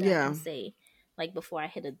Brooklyn that I can Yeah. say, like before I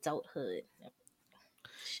hit adulthood.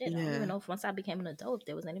 Shit, I don't even Yeah. know if once I became an adult, if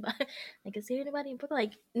there was anybody. Like, is there anybody in Brooklyn?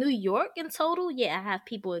 Like New York in total? Yeah, I have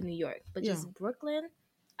people in New York, but Yeah. just Brooklyn,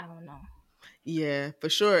 I don't know. Yeah, for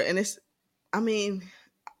sure. And I mean,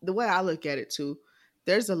 the way I look at it too,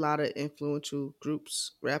 there's a lot of influential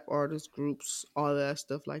groups, rap artist groups, all that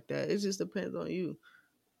stuff like that. It just depends on you,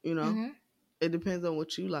 you know? Mm-hmm. It depends on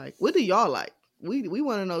what you like. What do y'all like? We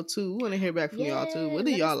want to know too. We want to hear back from y'all too. Yeah, What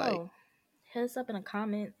do let y'all us like? know. Hit us up in the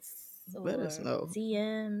comments Let us or know.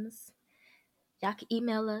 DMs. Y'all can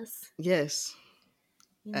email us. Yes.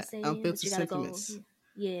 You know what I'm saying? But Unfiltered you gotta go. sentiments.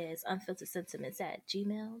 Yeah, it's unfiltered sentiments at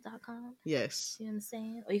gmail.com. Yes. You know what I'm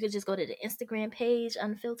saying? Or you could just go to the Instagram page,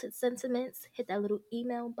 Unfiltered Sentiments, hit that little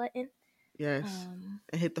email button. Yes.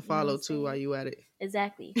 And hit the You know what I'm follow too while saying? you at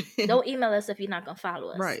Exactly. it. Don't email us if you're not gonna follow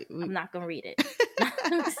us. Right. I'm not gonna read it.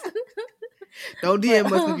 Don't But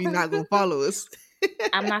DM us if you're not gonna follow us.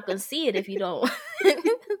 I'm not gonna see it if you don't.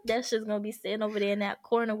 That shit's gonna be sitting over there in that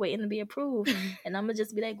corner waiting to be approved, and I'm gonna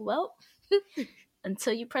just be like, well,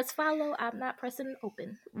 until you press follow, I'm not pressing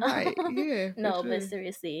open. Right. Yeah, for No, but sure.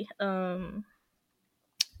 seriously, I don't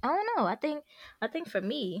know. I think for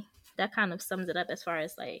me, that kind of sums it up as far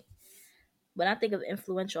as like when I think of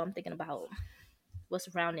influential, I'm thinking about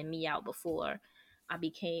what's rounding me out before I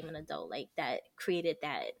became an adult, like that created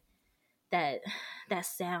that that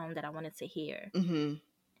sound that I wanted to hear, Mm-hmm. and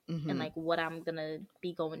Mm-hmm. like what I'm gonna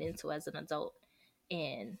be going into as an adult.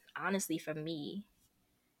 And honestly, for me,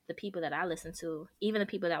 the people that I listened to, even the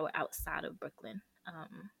people that were outside of Brooklyn,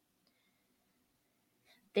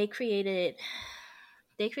 they created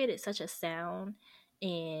such a sound,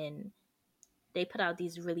 and they put out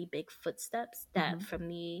these really big footsteps that Mm-hmm. for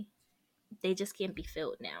me they just can't be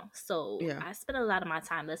filled now. So Yeah. I spend a lot of my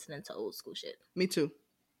time listening to old school shit. Me too.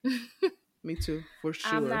 Me too, for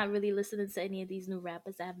I'm sure. not really listening to any of these new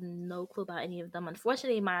rappers. I have no clue about any of them.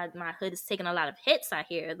 Unfortunately, my hood is taking a lot of hits I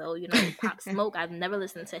hear though. Pop Smoke, I've never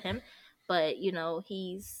listened to him. But,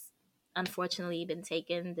 he's unfortunately been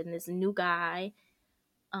taken. Then this new guy,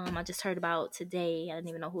 I just heard about today. I didn't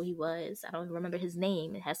even know who he was. I don't even remember his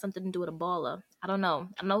name. It has something to do with a baller. I don't know.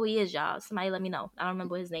 I don't know who he is, y'all. Somebody let me know. I don't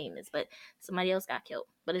remember what his name is, but somebody else got killed.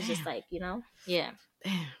 But it's just Damn. like, yeah. Damn.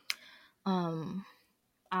 Um,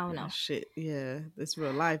 I don't Yeah, know. shit. Yeah. That's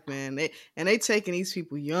real life, man. They taking these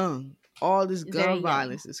people young. All this Very gun young.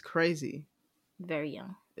 violence is crazy. Very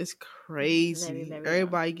young. It's Very, crazy. very young.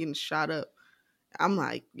 Everybody getting shot up. I'm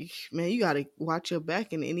like, man, you gotta watch your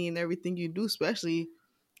back in any and everything you do, especially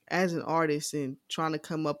as an artist and trying to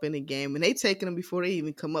come up in the game. And they taking them before they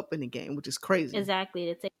even come up in the game, which is crazy. Exactly.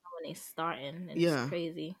 They take them when they starting, and it's Yeah.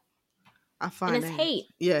 crazy. I And find it's that. hate.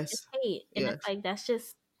 It's Yes. hate. And it's Yes. like that's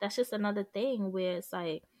just another thing where it's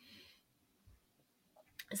like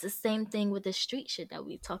it's the same thing with the street shit that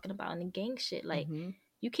we talking about and the gang shit. Like Mm-hmm.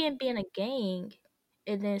 you can't be in a gang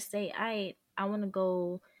and then say, I wanna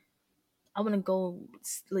go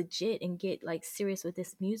legit and get like serious with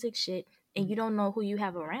this music shit, and you don't know who you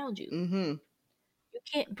have around you. Mm-hmm. You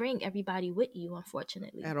can't bring everybody with you,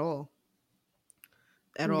 unfortunately. At all.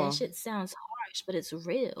 At And that all. shit sounds harsh, but it's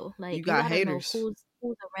real. You Like you got gotta know haters. who's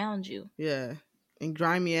around you. Yeah. And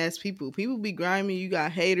grimy ass people. People be grimy. You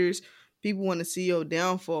got haters. People want to see your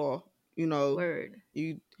downfall. You know, Word.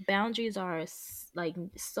 you Boundaries are like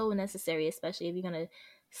so necessary, especially if you're gonna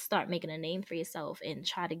start making a name for yourself and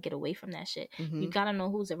try to get away from that shit. You Mm-hmm. gotta know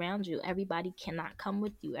who's around you. Everybody cannot come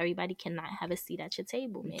with you. Everybody cannot have a seat at your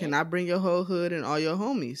table, You man. cannot bring your whole hood and all your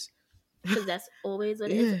homies. Because that's always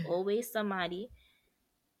what it is. Yeah. Always somebody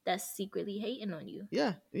that's secretly hating on you.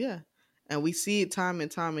 Yeah, yeah. And we see it time and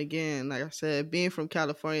time again. Like I said, being from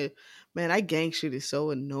California, man, that gang shit is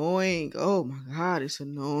so annoying. Oh my God, it's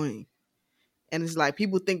annoying. And it's like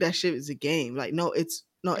people think that shit is a game. Like, no, It's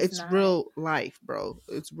it's not. real life, bro.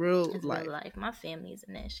 It's real It's real life. life. My family's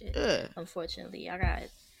in that shit. Yeah. Unfortunately, I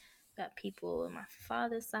got people on my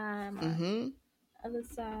father's side, my Mm-hmm. other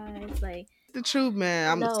side. Like, The truth,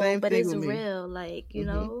 man. I'm the no, same but thing it's with me. real. Like,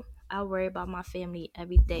 Mm-hmm. I worry about my family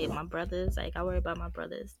every day. My brothers, like, I worry about my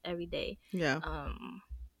brothers every day. Yeah. Um,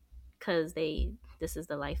 cause this is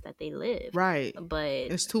the life that they live. Right. But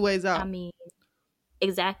It's two ways I out. mean,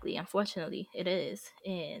 exactly. Unfortunately, it is.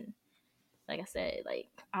 And like I said, like,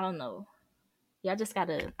 I don't know. Y'all just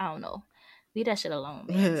gotta, I don't know, leave that shit alone,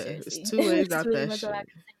 man. Yeah, it's Seriously, two ways that's out really that much all I shit.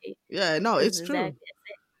 can say. Yeah, no, Is it's true. exactly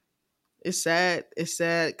It's sad. It's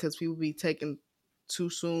sad because people be taking too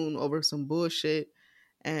soon over some bullshit.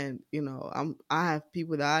 And I have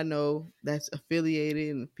people that I know that's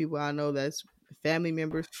affiliated, and people I know that's family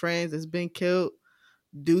members, friends that's been killed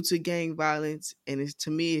due to gang violence. And it's,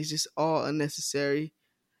 to me, it's just all unnecessary.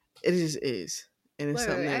 It just is, and it's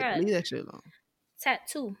something word. I that got leave that shit alone.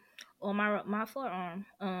 tattoo on my forearm.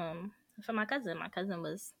 For my cousin. My cousin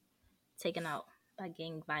was taken out by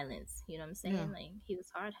gang violence. You know what I'm Yeah. saying? Like he was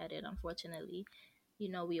hard headed. Unfortunately,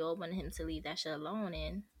 we all wanted him to leave that shit alone,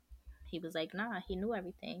 and he was like, nah. He knew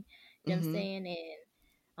everything. You know what I'm Mm-hmm. saying? And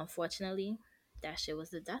unfortunately, that shit was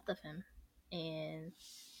the death of him. And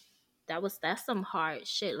that's some hard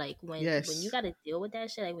shit. Like when you Yes. got to deal with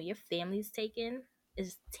that shit, like when your family's taken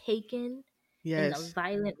in a Yes.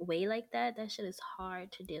 violent way like that, that shit is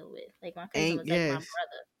hard to deal with. Like my cousin Ain't was like my yes.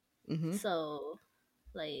 brother, Mm-hmm. so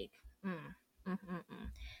like, mm, mm, mm, mm.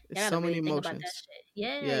 It's Y'all gotta so many really think about that emotions. shit.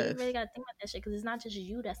 Yeah, you really Yes. gotta think about that shit because it's not just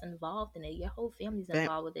you that's involved in it. Your whole family's Fam-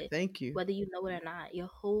 involved with it, Thank you. whether you know it or not. Your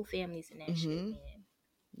whole family's in that shit, Mm-hmm. man.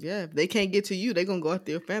 Yeah, if they can't get to you, they're gonna go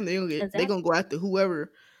after your family. They Exactly. gonna go after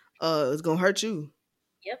whoever is gonna hurt you.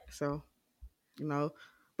 Yep. So,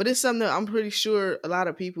 but it's something that I'm pretty sure a lot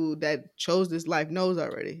of people that chose this life knows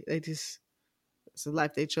already. It's a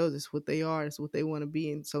life they chose. It's what they are. It's what they want to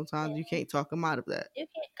be. And sometimes you Yeah. can't talk them out of that. You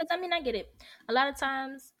can't, cause I mean, I get it. A lot of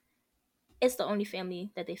times, it's the only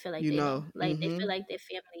family that they feel like they know. Like they feel Mm-hmm. like their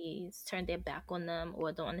families turned their back on them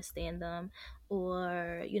or don't understand them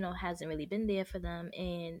or, hasn't really been there for them.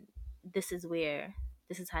 And this is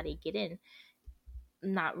how they get in.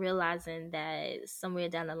 Not realizing that somewhere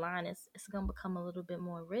down the line it's gonna become a little bit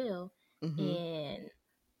more real Mm-hmm. and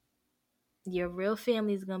your real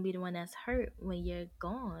family is gonna be the one that's hurt when you're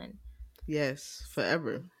gone. Yes, So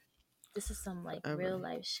forever. this is some like real Forever.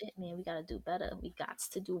 life shit, man. We gotta do better. We got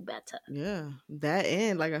to do better. Yeah. That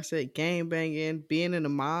and like I said, gang banging, being in the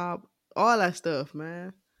mob, all that stuff,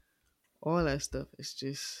 man. All that stuff. It's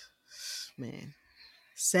just, man,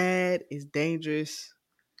 sad. It's dangerous.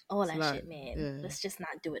 All It's a that lot. shit, man. Yeah. Let's just not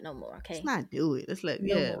do it no more, Let's okay? not do it.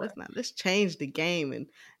 No more. Let's change the game and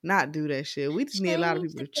not do that shit. We just need a lot of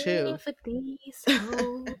Change people the to game chill. for these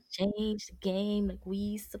hoes. Change the game like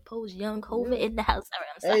we suppose. Young Hova Yeah. in the house. Sorry,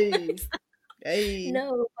 I'm sorry. Hey. Hey.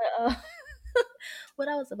 No, but what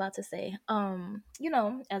I was about to say,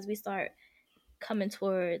 as we start coming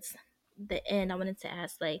towards the end, I wanted to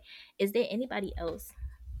ask, like, is there anybody else?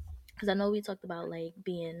 Because I know we talked about like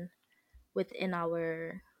being within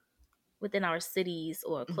our within our cities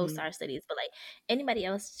or close Hmm. to our cities, but like anybody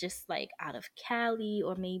else just like out of Cali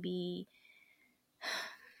or maybe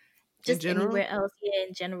In just general. anywhere else, yeah,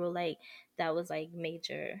 in general, like that was like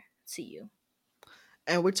major to you.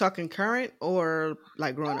 And we're talking current or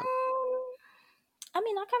like growing up? I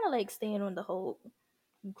mean, I kind of like staying on the whole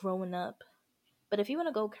growing up, but if you want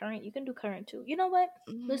to go current, you can do current too. You know what?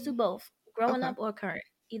 Let's do Mm, both, growing okay. up or current,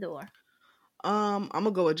 either or. I'm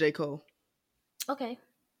gonna go with J. Cole. Okay,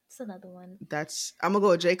 it's another one. I'm gonna go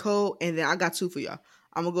with J. Cole, and then I got two for y'all.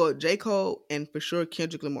 I'm gonna go with J. Cole and for sure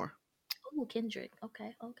Kendrick Lamar. Oh, Kendrick.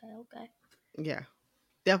 Okay, okay, okay, Yeah,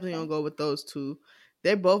 definitely gonna okay. go with those two.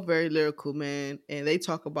 They're both very lyrical, man, and they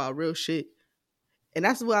talk about real shit. And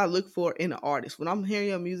that's what I look for in an artist. When I'm hearing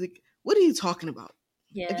your music, what are you talking about?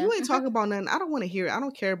 If Yeah. you ain't talking about nothing, I don't want to hear it. I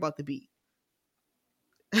don't care about the beat.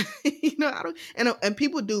 I don't. And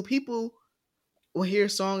people do. People will hear a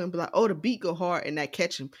song and be like, "Oh, the beat go hard," and that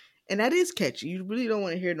catch them. And that is catchy. You really don't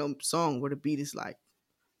want to hear no song where the beat is like,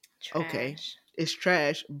 okay, Trash. it's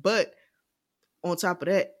trash. But on top of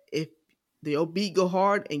that, if the beat go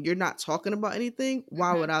hard and you're not talking about anything,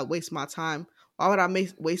 why Hmm. would I waste my time Why would I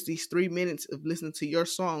waste these 3 minutes of listening to your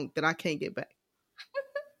song that I can't get back?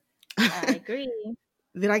 I agree.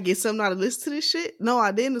 Did I get something out of listen to this shit? No,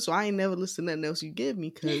 I didn't. So I ain't never listen to nothing else you give me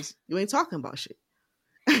because you ain't talking about shit.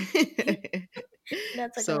 You're not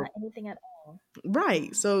talking So, about anything at all.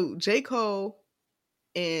 right. So J. Cole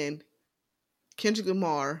and Kendrick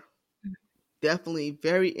Lamar, definitely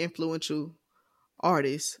very influential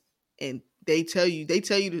artists. And they tell you, they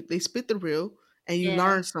spit the real and you Yeah,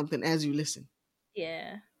 learn something as you listen.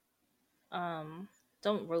 yeah.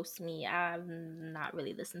 Don't roast me. I've not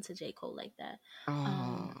really listened to J. Cole like that.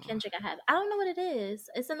 Oh. Kendrick, I have. I don't know what it is.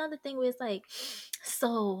 It's another thing where it's like,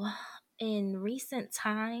 so in recent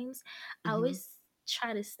times, I Mm-hmm. always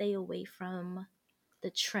try to stay away from the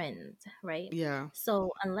trends, right? Yeah. So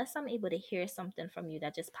unless I'm able to hear something from you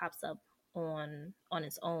that just pops up on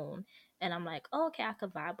its own, and I'm like, oh, okay, I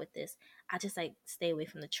could vibe with this. I just like stay away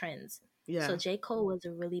from the trends. So Yeah. J. Cole was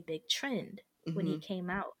a really big trend when he Mm-hmm. came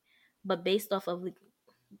out, but based off of like,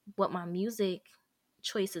 what my music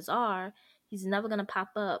choices are, he's never gonna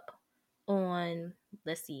pop up on,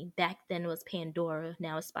 let's see, back then it was Pandora,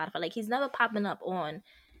 now it's Spotify. Like he's never popping up on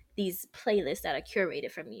these playlists that are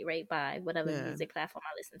curated for me, right, by whatever Yeah. music platform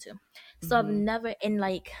I listen to. So I've Mm-hmm. never, in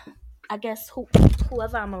like, I guess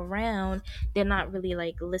whoever I'm around, they're not really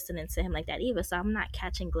like listening to him like that either. So I'm not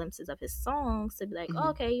catching glimpses of his songs to be like, oh, Mm-hmm.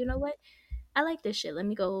 okay, you know what? I like this shit. Let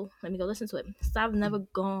me go listen to it. So I've never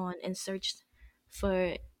gone and searched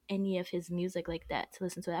for any of his music like that to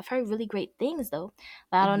listen to. I've heard really great things though.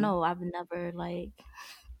 But I don't Mm-hmm. know.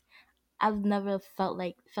 I've never felt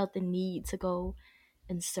the need to go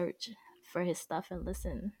and search for his stuff and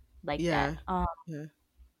listen like that. Yeah. Yeah.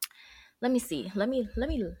 Let me see. Let me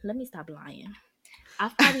stop lying.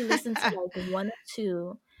 I've probably listened to like one or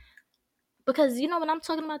two, because when I'm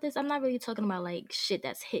talking about this, I'm not really talking about like shit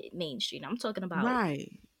that's hit mainstream. Right. I'm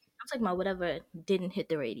talking about whatever didn't hit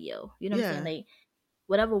the radio. You know what I'm saying? Yeah. Like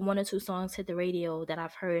whatever one or two songs hit the radio that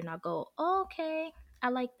I've heard and I go, oh, okay, I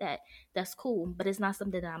like that. That's cool. But it's not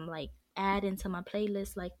something that I'm like adding to my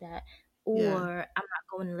playlist like that. Yeah. Or I'm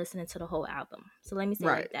not going and listening to the whole album. So let me say it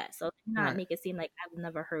Right. like that. So not Right. make it seem like I've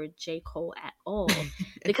never heard J. Cole at all.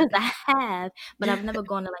 Because I have, but I've never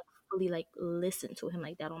gone to like fully like listen to him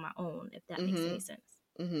like that on my own, if that makes any Mm-hmm. sense.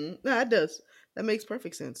 Mm-hmm. No, it does. That makes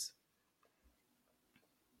perfect sense.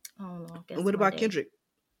 I don't know. I And guess what one about day. Kendrick?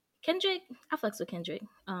 Kendrick, I flex with Kendrick.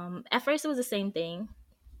 At first it was the same thing.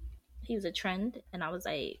 He was a trend, and I was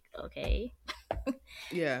like, okay,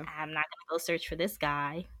 Yeah. I'm not gonna go search for this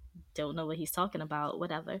guy. Don't know what he's talking about,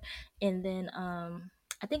 whatever. And then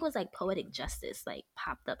I think it was like Poetic Justice like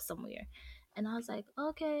popped up somewhere. And I was like,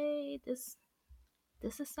 okay, this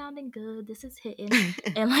is sounding good. This is hitting.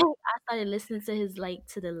 And like I started listening to his like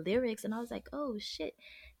to the lyrics and I was like, oh shit,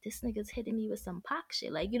 this nigga's hitting me with some Pac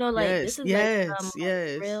shit. Like, like this Yes. is like some Yes. like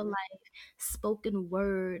Yes. real life spoken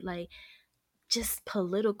word, like just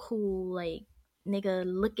political, like, nigga,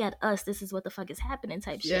 look at us, this is what the fuck is happening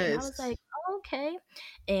type shit. And I was Yes. like, oh, okay.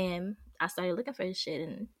 And I started looking for his shit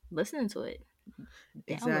and listening to it,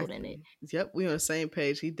 downloading it. Exactly. Yep. We on the same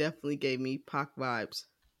page. He definitely gave me Pac vibes.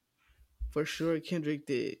 For sure, Kendrick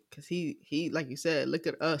did, because he like you said, look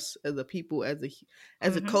at us as a people, as a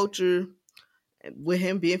Mm-hmm. culture. And with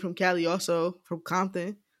him being from Cali, also from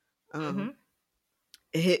Compton, Mm-hmm. um,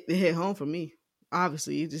 it hit home for me.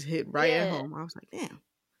 Obviously, it just hit right at Yeah. home. I was like, damn,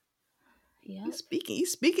 Yep.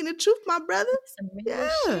 he's speaking the truth, my brother. Some real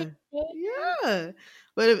shit. Yeah, yeah.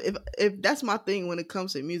 But if that's my thing when it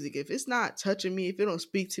comes to music, if it's not touching me, if it don't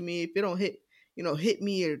speak to me, if it don't hit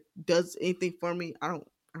me or does anything for me, I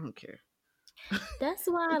don't care. That's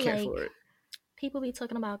I why, care like, for it. people be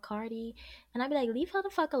talking about Cardi, and I be like, leave her the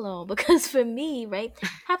fuck alone. Because for me, right,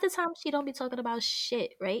 half the time she don't be talking about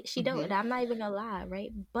shit, right? She don't, Hmm. and I'm not even gonna lie,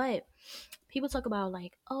 right? But people talk about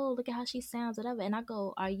like, oh, look at how she sounds, whatever, and I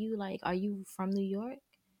go, are you from New York?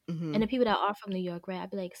 And Hmm. the people that are from New York, right?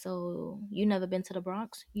 I'd be like, so you never been to the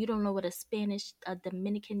Bronx? You don't know what a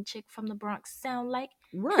Dominican chick from the Bronx sound like?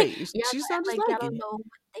 Right. Y'all She gonna sounds act just like y'all like don't it. know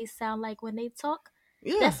what they sound like when they talk?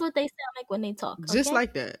 Yeah. That's what they sound like when they talk, Just okay?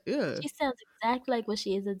 like that. Yeah. She sounds exactly like what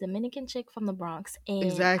she is, a Dominican chick from the Bronx. And I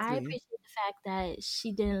Exactly. appreciate the fact that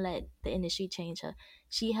she didn't let the industry change her.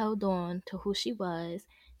 She held on to who she was.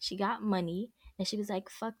 She got money. And she was like,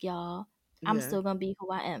 fuck y'all. I'm Yeah. still going to be who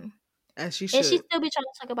I am. As she And she should. still be trying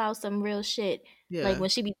to talk about some real shit. Like Yeah. when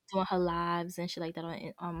she be doing her lives and shit like that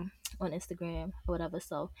on Instagram or whatever.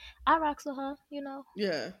 So I rocks with her.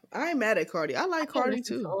 Yeah. I ain't mad at Cardi. I I like can't Cardi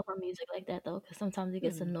listen to too. all her music like that though, because sometimes it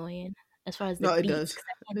gets Yeah. annoying as far as the No, it beats, does. because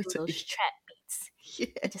I can't do those trap beats.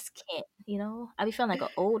 I Yeah. just can't. I be feeling like an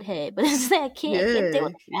old head, but it's just like I can't deal Yeah.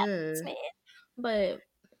 with the trap beats, Yeah. man. But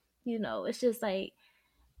It's just like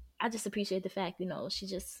I just appreciate the fact,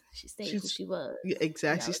 she stayed who She's she was, yeah,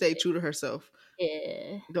 and exactly. that She was stayed it. true to herself.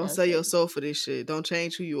 Yeah, Don't that was sell your it. soul for this shit. Don't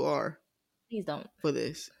change who you are Please don't. for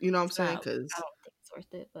this. You know what I'm It's saying? not. I Because don't think it's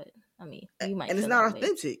worth it, but I mean, you might and it's feel not that way.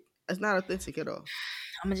 authentic. It's not authentic at all.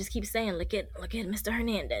 I'm gonna just keep saying, look at Mr.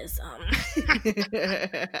 Hernandez.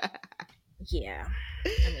 Yeah.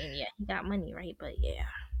 I mean, yeah, he got money, right? But yeah,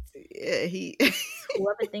 Yeah, he.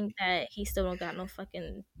 whoever think that he still don't got no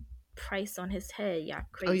fucking price on his head, y'all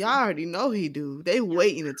Oh, y'all crazy. already know he do. They Y'all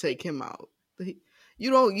waiting to take him out.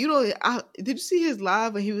 You don't. Did you see his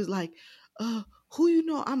live? And he was like, who you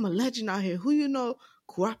know? I'm a legend out here. Who you know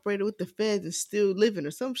cooperated with the feds and still living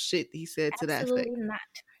or some shit?" He said to that effect. absolutely not.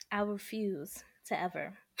 I refuse to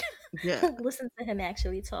ever Yeah, listen to him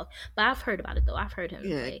actually talk. But I've heard about it though. I've heard him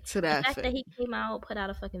yeah, like to the that fact that effect. he came out, put out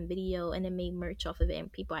a fucking video, and then made merch off of it,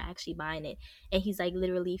 and people are actually buying it, and he's like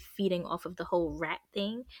literally feeding off of the whole rat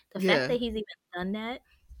thing. The fact Yeah, that he's even done that,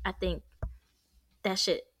 I think that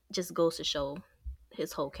shit just goes to show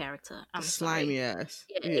his whole character. the I'm sorry. slimy ass.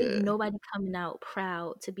 Yeah, ain't Yeah, nobody coming out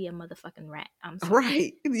proud to be a motherfucking rat. I'm sorry.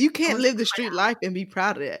 right. You I can't was live the street life and be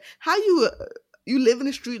proud of that. How you live in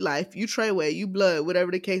the street life? You Treyway, you blood,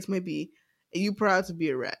 whatever the case may be, and you proud to be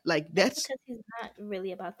a rat. Like That's that's because he's not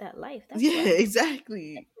really about that life. That's yeah, why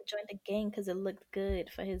exactly. he joined the gang because it looked good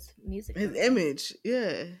for his music His career. image,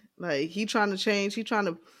 yeah. Like he trying to change. He trying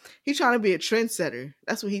to be a trendsetter.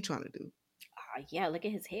 That's what he trying to do. Yeah, look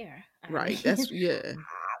at his hair. I mean, Right. That's yeah,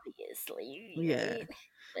 obviously, yeah, right?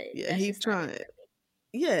 But yeah. that's He just not it trying. for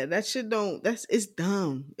Yeah, that shit don't. That's it's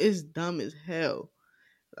dumb. It's dumb as hell.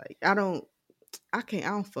 Like I don't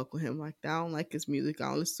fuck with him like that. I don't like his music. I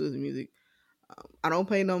don't listen to his music. I don't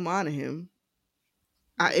pay no mind to him.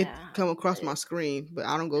 me. It Yeah, come but across my screen, but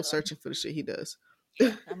I don't go good on, searching for the shit he does.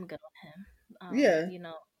 yeah, I'm good on him. Yeah.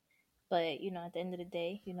 But at the end of the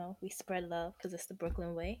day, we spread love because it's the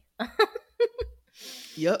Brooklyn way.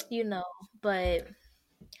 Yep. you know, but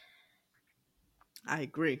I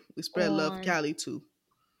agree. We spread love on Cali too,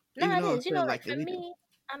 no, even it though I is. feel Like like for we do. me,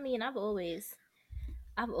 I mean, I've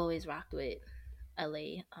always rocked with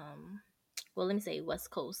LA. Well, let me say West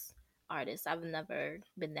Coast artists. I've never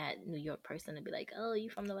been that New York person to be like, "Oh, you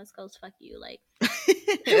from the West Coast? Fuck you!" Like,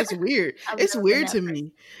 That's weird. I've It's never been weird that to person.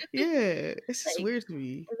 me. Yeah, it's just Like, weird to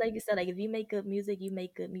me. like you said, like if you make good music, you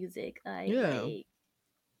make good music. Yeah,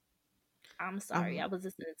 I'm sorry, I I'm was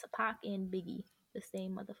listening to Pac and Biggie the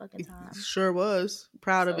same motherfucking time. sure was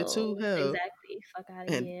proud of it too. So Hell, exactly, fuck out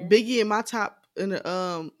of and here. Biggie in my top in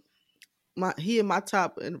the my he in my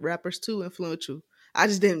top and rappers too influential. I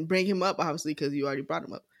just didn't bring him up obviously because you already brought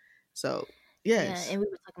him up. So Yeah, yes, and we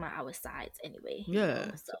were talking about our sides anyway,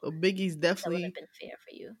 yeah. so So Biggie's that wouldn't have definitely been fair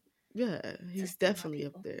for you yeah to he's steal my definitely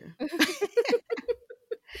up people. there.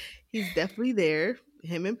 He's definitely there.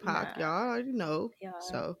 Him and Pac, Nah, y'all already know. they are.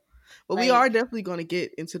 So, but we are Like definitely going to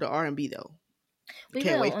get into the R&B though. we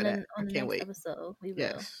Can't will wait for on that. the I on the can't next wait. episode. We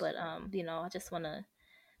will, Yes. but I just wanna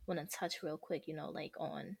touch real quick. Like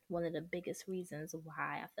on one of the biggest reasons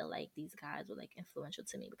why I feel like these guys were like influential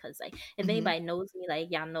to me because like if Hmm. anybody knows me, like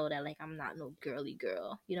y'all know that like I'm not no girly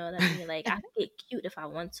girl. You know what I mean? Like I can get cute if I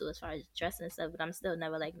want to as far as dressing and stuff, but I'm still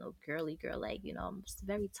never like no girly girl. Like I'm just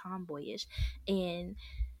very tomboyish, and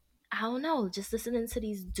I don't know, just listening to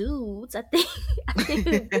these dudes, I think I think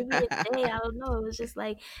it was Biggie and Jay, I don't know. It was just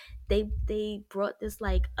like they brought this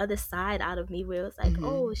like other side out of me where it was like, Hmm.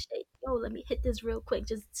 oh shit, yo, let me hit this real quick.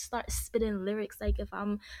 Just start spitting lyrics like if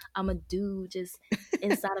I'm a dude just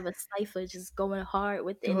inside of a cipher, just going hard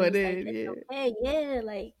with it. And it Going was like, in, it's yeah. okay, yeah,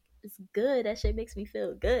 like it's good. That shit makes me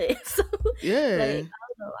feel good. So like Yeah, I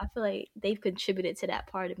don't know, I feel like they've contributed to that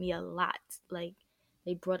part of me a lot. Like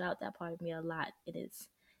they brought out that part of me a lot.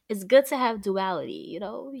 It's good to have duality. You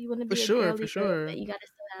want to for be a sure, for girly girl, but sure. you gotta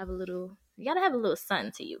still have a little. You gotta have a little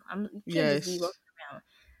something to you. You can't just be Yes. walking around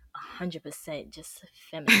 100% just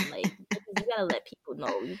feminine. Like you gotta let people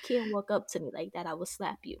know. You can't walk up to me like that. I will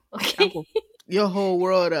slap you. I Okay. will your whole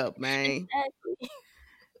world up, man. Exactly.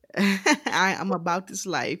 I'm about this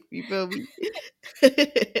life. You feel me?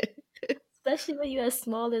 Especially when you're as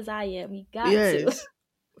small as I am. You got to. Yes.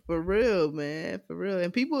 For real, man. For real.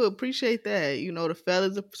 And people appreciate that.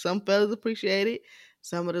 Some fellas appreciate it.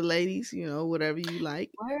 Some of the ladies, whatever you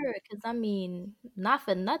like. Word, because I mean, not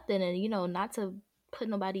for nothing, and not to throw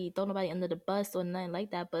nobody under the bus or nothing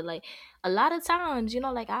like that, but like a lot of times,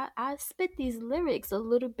 like I spit these lyrics a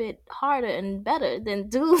little bit harder and better than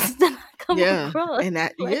dudes that I come Yeah. across. And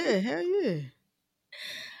that, Like, yeah, hell yeah.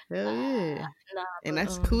 Hell uh, yeah. nah, And but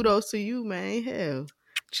that's kudos to you, man. Hell.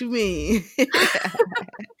 What you mean?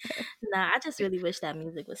 nah, I just really wish that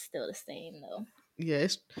music was still the same though.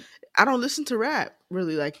 Yes, I don't listen to rap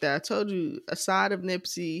really like that. I told you, aside of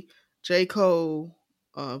Nipsey, J. Cole,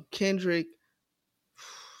 Kendrick,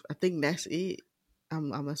 I think that's it.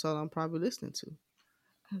 That's all I'm probably listening to.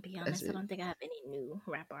 I'm gonna be That's honest, I it. don't think I have any new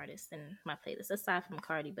rap artists in my playlist aside from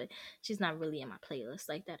Cardi, but she's not really in my playlist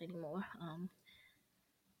like that anymore.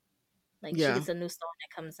 Like she Yeah, gets a new song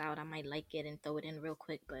that comes out, I might like it and throw it in real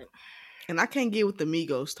quick, but and I can't get with the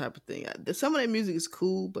Migos type of thing. Some of their music is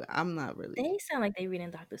cool, but I'm not they really. sound like they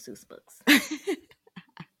reading Dr. Seuss books.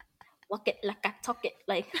 Walk it like I talk it,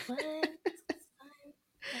 like what?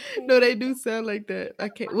 No, Okay. they do sound like that. I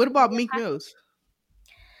can't. What about Meek Mills?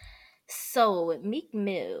 So with Meek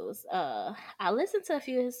Mills, I listened to a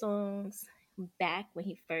few of his songs back when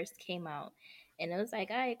he first came out, and it was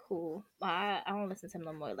like, all right, cool. But I don't listen to him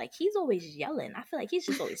no more. Like he's always yelling. I feel like he's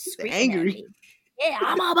just always He's screaming at angry. me. Yeah,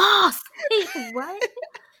 I'm a boss. Like, what?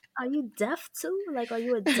 Are you deaf too? Like, are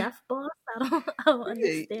you a deaf boss? I don't Yeah,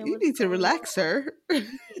 understand you what's need to going on. relax, sir. Please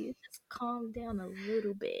just calm down a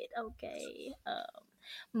little bit, okay?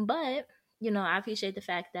 But I appreciate the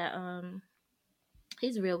fact that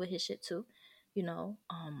he's real with his shit too. You know,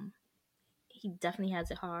 he definitely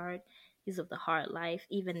has it hard. He's of the hard life,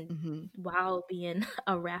 even Hmm. while being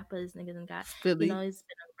a rapper. This nigga done got, Philly. he's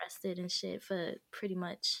been arrested and shit for pretty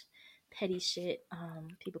much petty shit.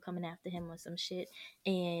 People coming after him or some shit,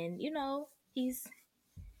 and he's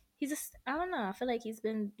just, I don't know. I feel like he's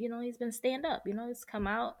been stand up. He's come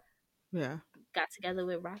out, Yeah. got together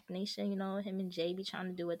with Rock Nation. Him and Jay be trying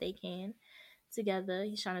to do what they can together.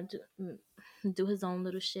 He's trying to do his own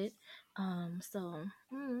little shit. So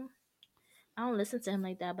I don't listen to him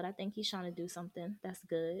like that, but I think he's trying to do something that's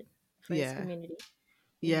good for his Yeah. community,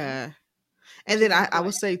 Yeah. And which then is I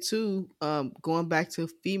would important. say too, going back to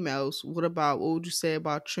females, what would you say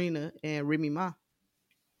about Trina and Remy Ma?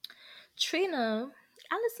 Trina,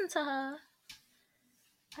 I listened to her.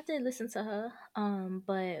 I did listen to her,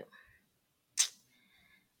 but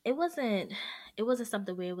it wasn't. It wasn't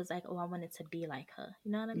something where it was like, oh, I wanted to be like her.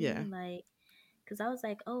 You know what I Yeah. mean? Like, because I was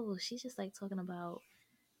like, oh, she's just like talking about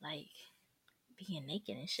like being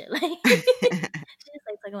naked and shit. Like, she's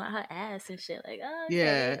like talking about her ass and shit. Like, oh, okay,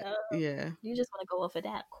 Yeah. Yeah. you just want to go off of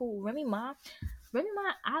that? Cool. Remy Ma,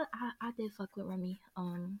 I did fuck with Remy.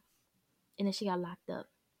 And then she got locked up.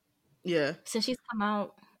 Yeah. Since she's come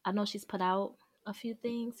out, I know she's put out a few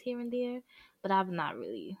things here and there, but I've not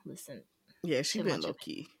really listened Yeah. She to been much low of it.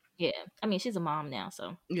 key. Yeah, I mean she's a mom now,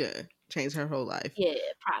 so Yeah. Changed her whole life. yeah,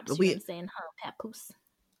 props. But You know what I'm saying? Her papoose.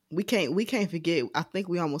 we can't forget. I think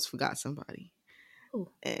we almost forgot somebody. Ooh.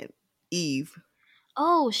 And Eve.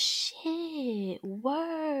 Oh shit!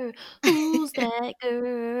 Word. Who's that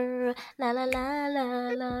girl? La la la la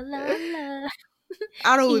la la la.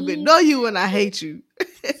 I don't even Eve know you and I hate you.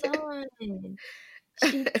 son.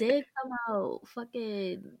 She did come out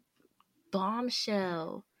fucking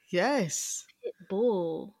bombshell. Yes.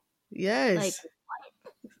 Bull. Like Yes.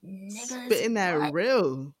 niggas, Spitting that what?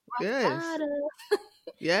 real. Yes. Rafada.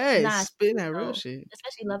 Yes. Nah, Spitting seriously that real though. shit.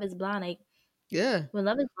 Especially Love Is Blind. Like Yeah. when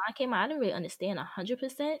Love Is Blind came out, I didn't really understand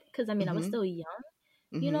 100% because I mean I was Mhm. still young.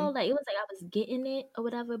 Mhm. Like it was like I was getting it or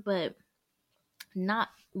whatever, but not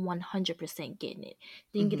 100% getting it.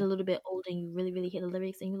 Then you get a Mhm. little bit older and you really, really hear the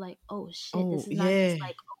lyrics and you're like, oh shit, Oh this is not yeah. just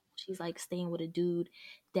like, oh, she's like staying with a dude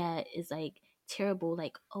that is like terrible.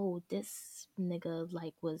 Like, oh, this nigga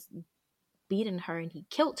like was beating her and he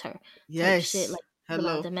killed her type shit. Yes. Like about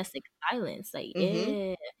Hello. domestic violence. Like, Mhm.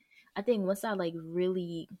 yeah. I think once I like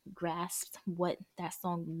really grasped what that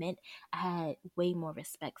song meant, I had way more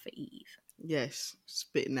respect for Eve. Yes.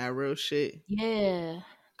 Spitting that real shit. Yeah.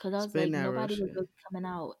 Cause I was Spitting like, that real nobody was shit. really coming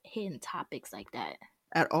out hitting topics like that.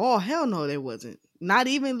 At all. Hell no, there wasn't. Not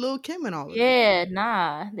even Lil Kim and all of them. Yeah,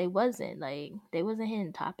 nah, they wasn't. Like, they wasn't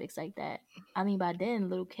hitting topics like that. I mean, by then,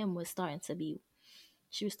 Little Kim was starting to be,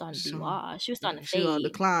 she was starting to be So washed. She was starting to she on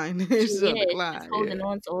fade. decline. She, She's on yeah, she was decline. Yeah. holding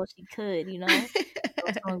on to all she could.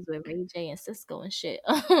 Those songs with Ray J and Cisco and shit.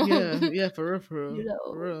 Yeah. Yeah. For real. For real.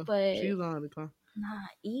 For real. But She's on decline. nah,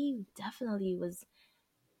 Eve definitely was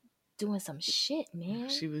doing some shit, man.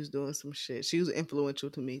 She was doing some shit. She was influential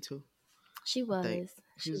to me too. She I think was.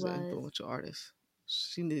 she She was an was. influential artist.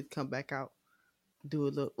 She need to come back out, do a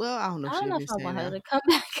little. Well, I don't know if I don't she know if been I saying want her that. to come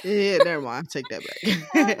back. Yeah, yeah, never mind. Take that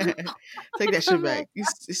I don't know if back. I want Take her that to shit come back. back. You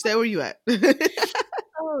stay where you at.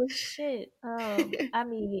 Oh shit. I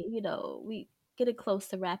mean, we getting close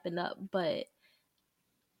to wrapping up, but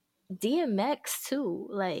DMX too.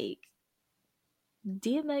 Like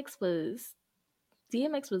DMX was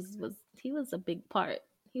DMX was he was a big part.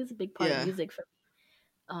 He was a big part of Yeah, music for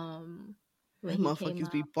me. When them he came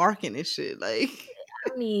motherfuckers be out. barking and shit. Like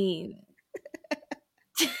I mean,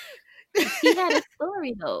 he had a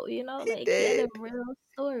story though, you know, He like he had did. a real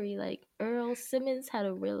story. Like Earl Simmons had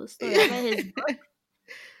a real story. Yeah.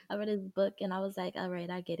 I read his book, and I was like, all right,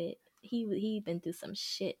 I get it. He been through some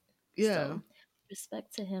shit. Yeah. So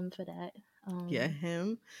respect to him for that. Yeah,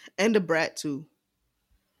 him and the brat too.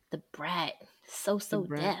 The brat, so The so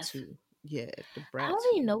brat deaf. too. Yeah, the I brat don't too.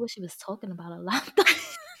 even know what she was talking about a lot though.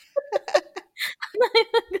 I'm not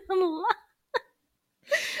even gonna lie.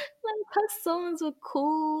 Like her songs were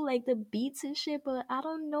cool, like the beats and shit, but I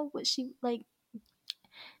don't know what she like.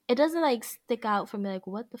 It doesn't like stick out for me. Like,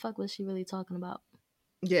 what the fuck was she really talking about?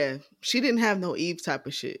 Yeah, she didn't have no Eve type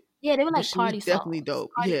of shit, Yeah, they were but like she was party definitely songs,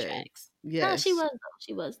 dope. party Yeah, tracks. No, she yes, was though.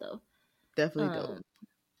 She was though. definitely dope. Um,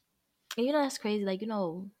 and you know that's crazy. Like, you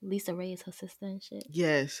know, Lisa Ray is her sister and shit.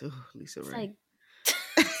 Yes, Lisa It's Ray.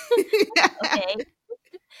 like, okay,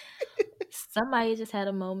 somebody just had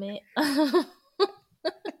a moment.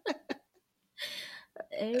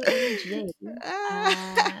 OMG.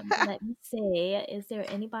 Let me say, is there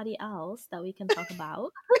anybody else that we can talk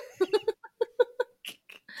about?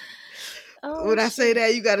 Oh When I say shit!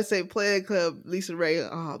 that, you got to say Player Club, Lisa Ray.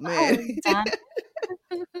 Oh man. Oh damn!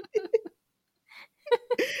 To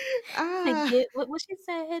Ah, get what she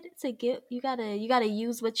said, to get you gotta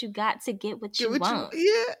use what you got to get what get you what you? want.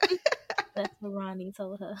 Yeah. That's what Ronnie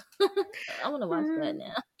told her. I want to watch that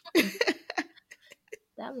now.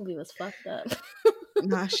 That movie was fucked up.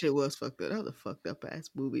 Nah, shit was fucked up. That was a fucked up ass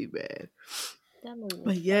movie, man. That movie But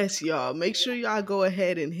was yes, fucked y'all, up. make sure y'all go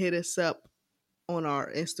ahead and hit us up on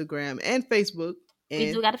our Instagram and Facebook. We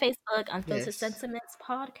do And got a Facebook, Unfiltered yes, Sentiments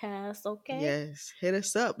Podcast. Okay. yes, hit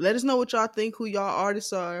us up. Let us know what y'all think, who y'all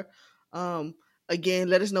artists are. Again,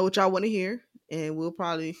 let us know what y'all want to hear, and we'll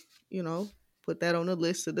probably, put that on the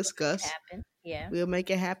list to Make it discuss. happen. Yeah. We'll make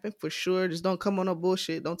it happen for sure. Just don't come on no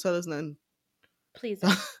bullshit. Don't tell us nothing. Please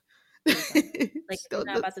don't. Please don't. Like, if you're Don't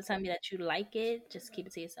not about to tell me that you like it, just keep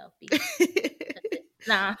it to yourself. That's it.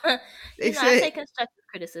 Nah. They I said say constructive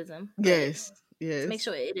criticism, but yes, to make yes,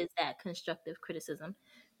 sure it is that constructive criticism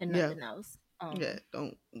and yeah, nothing else. yeah.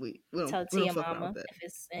 We don't Tell it we to don't your fuck around mama with if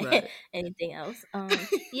it's that, right? anything else.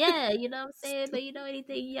 Yeah, you know what I'm saying? But you know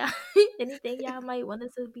anything y'all anything y'all might want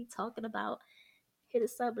us to be talking about, hit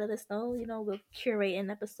us up, let us know. You know, we'll curate an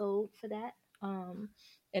episode for that.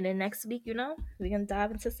 And then next week, you know, we're gonna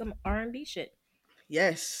dive into some R&B shit.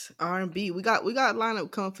 Yes, R&B. We got lineup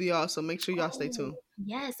coming for y'all, so make sure y'all stay Oh, tuned.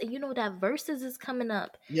 yes, and you know that Versus is coming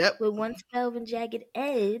up Yep, with 112 and Jagged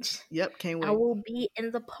Edge. yep. Can't I wait. will be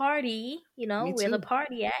in the party, you know, Me where the too.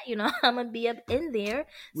 party at, you know, I'm gonna be up in there.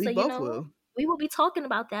 We So, you both know, will. we will be talking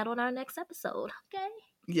about that on our next episode. Okay.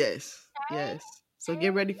 Yes, yes. So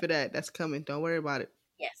get ready for that. That's coming. Don't worry about it.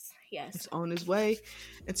 Yes, yes. It's on its way.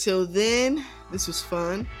 Until then, this was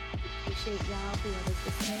fun. Appreciate y'all whoever's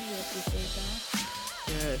listening. We appreciate y'all.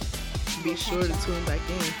 Yes. Be We'll sure to catch y'all. tune back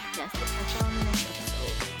in. Yes, we'll catch y'all on the next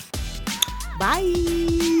episode.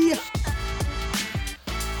 Bye.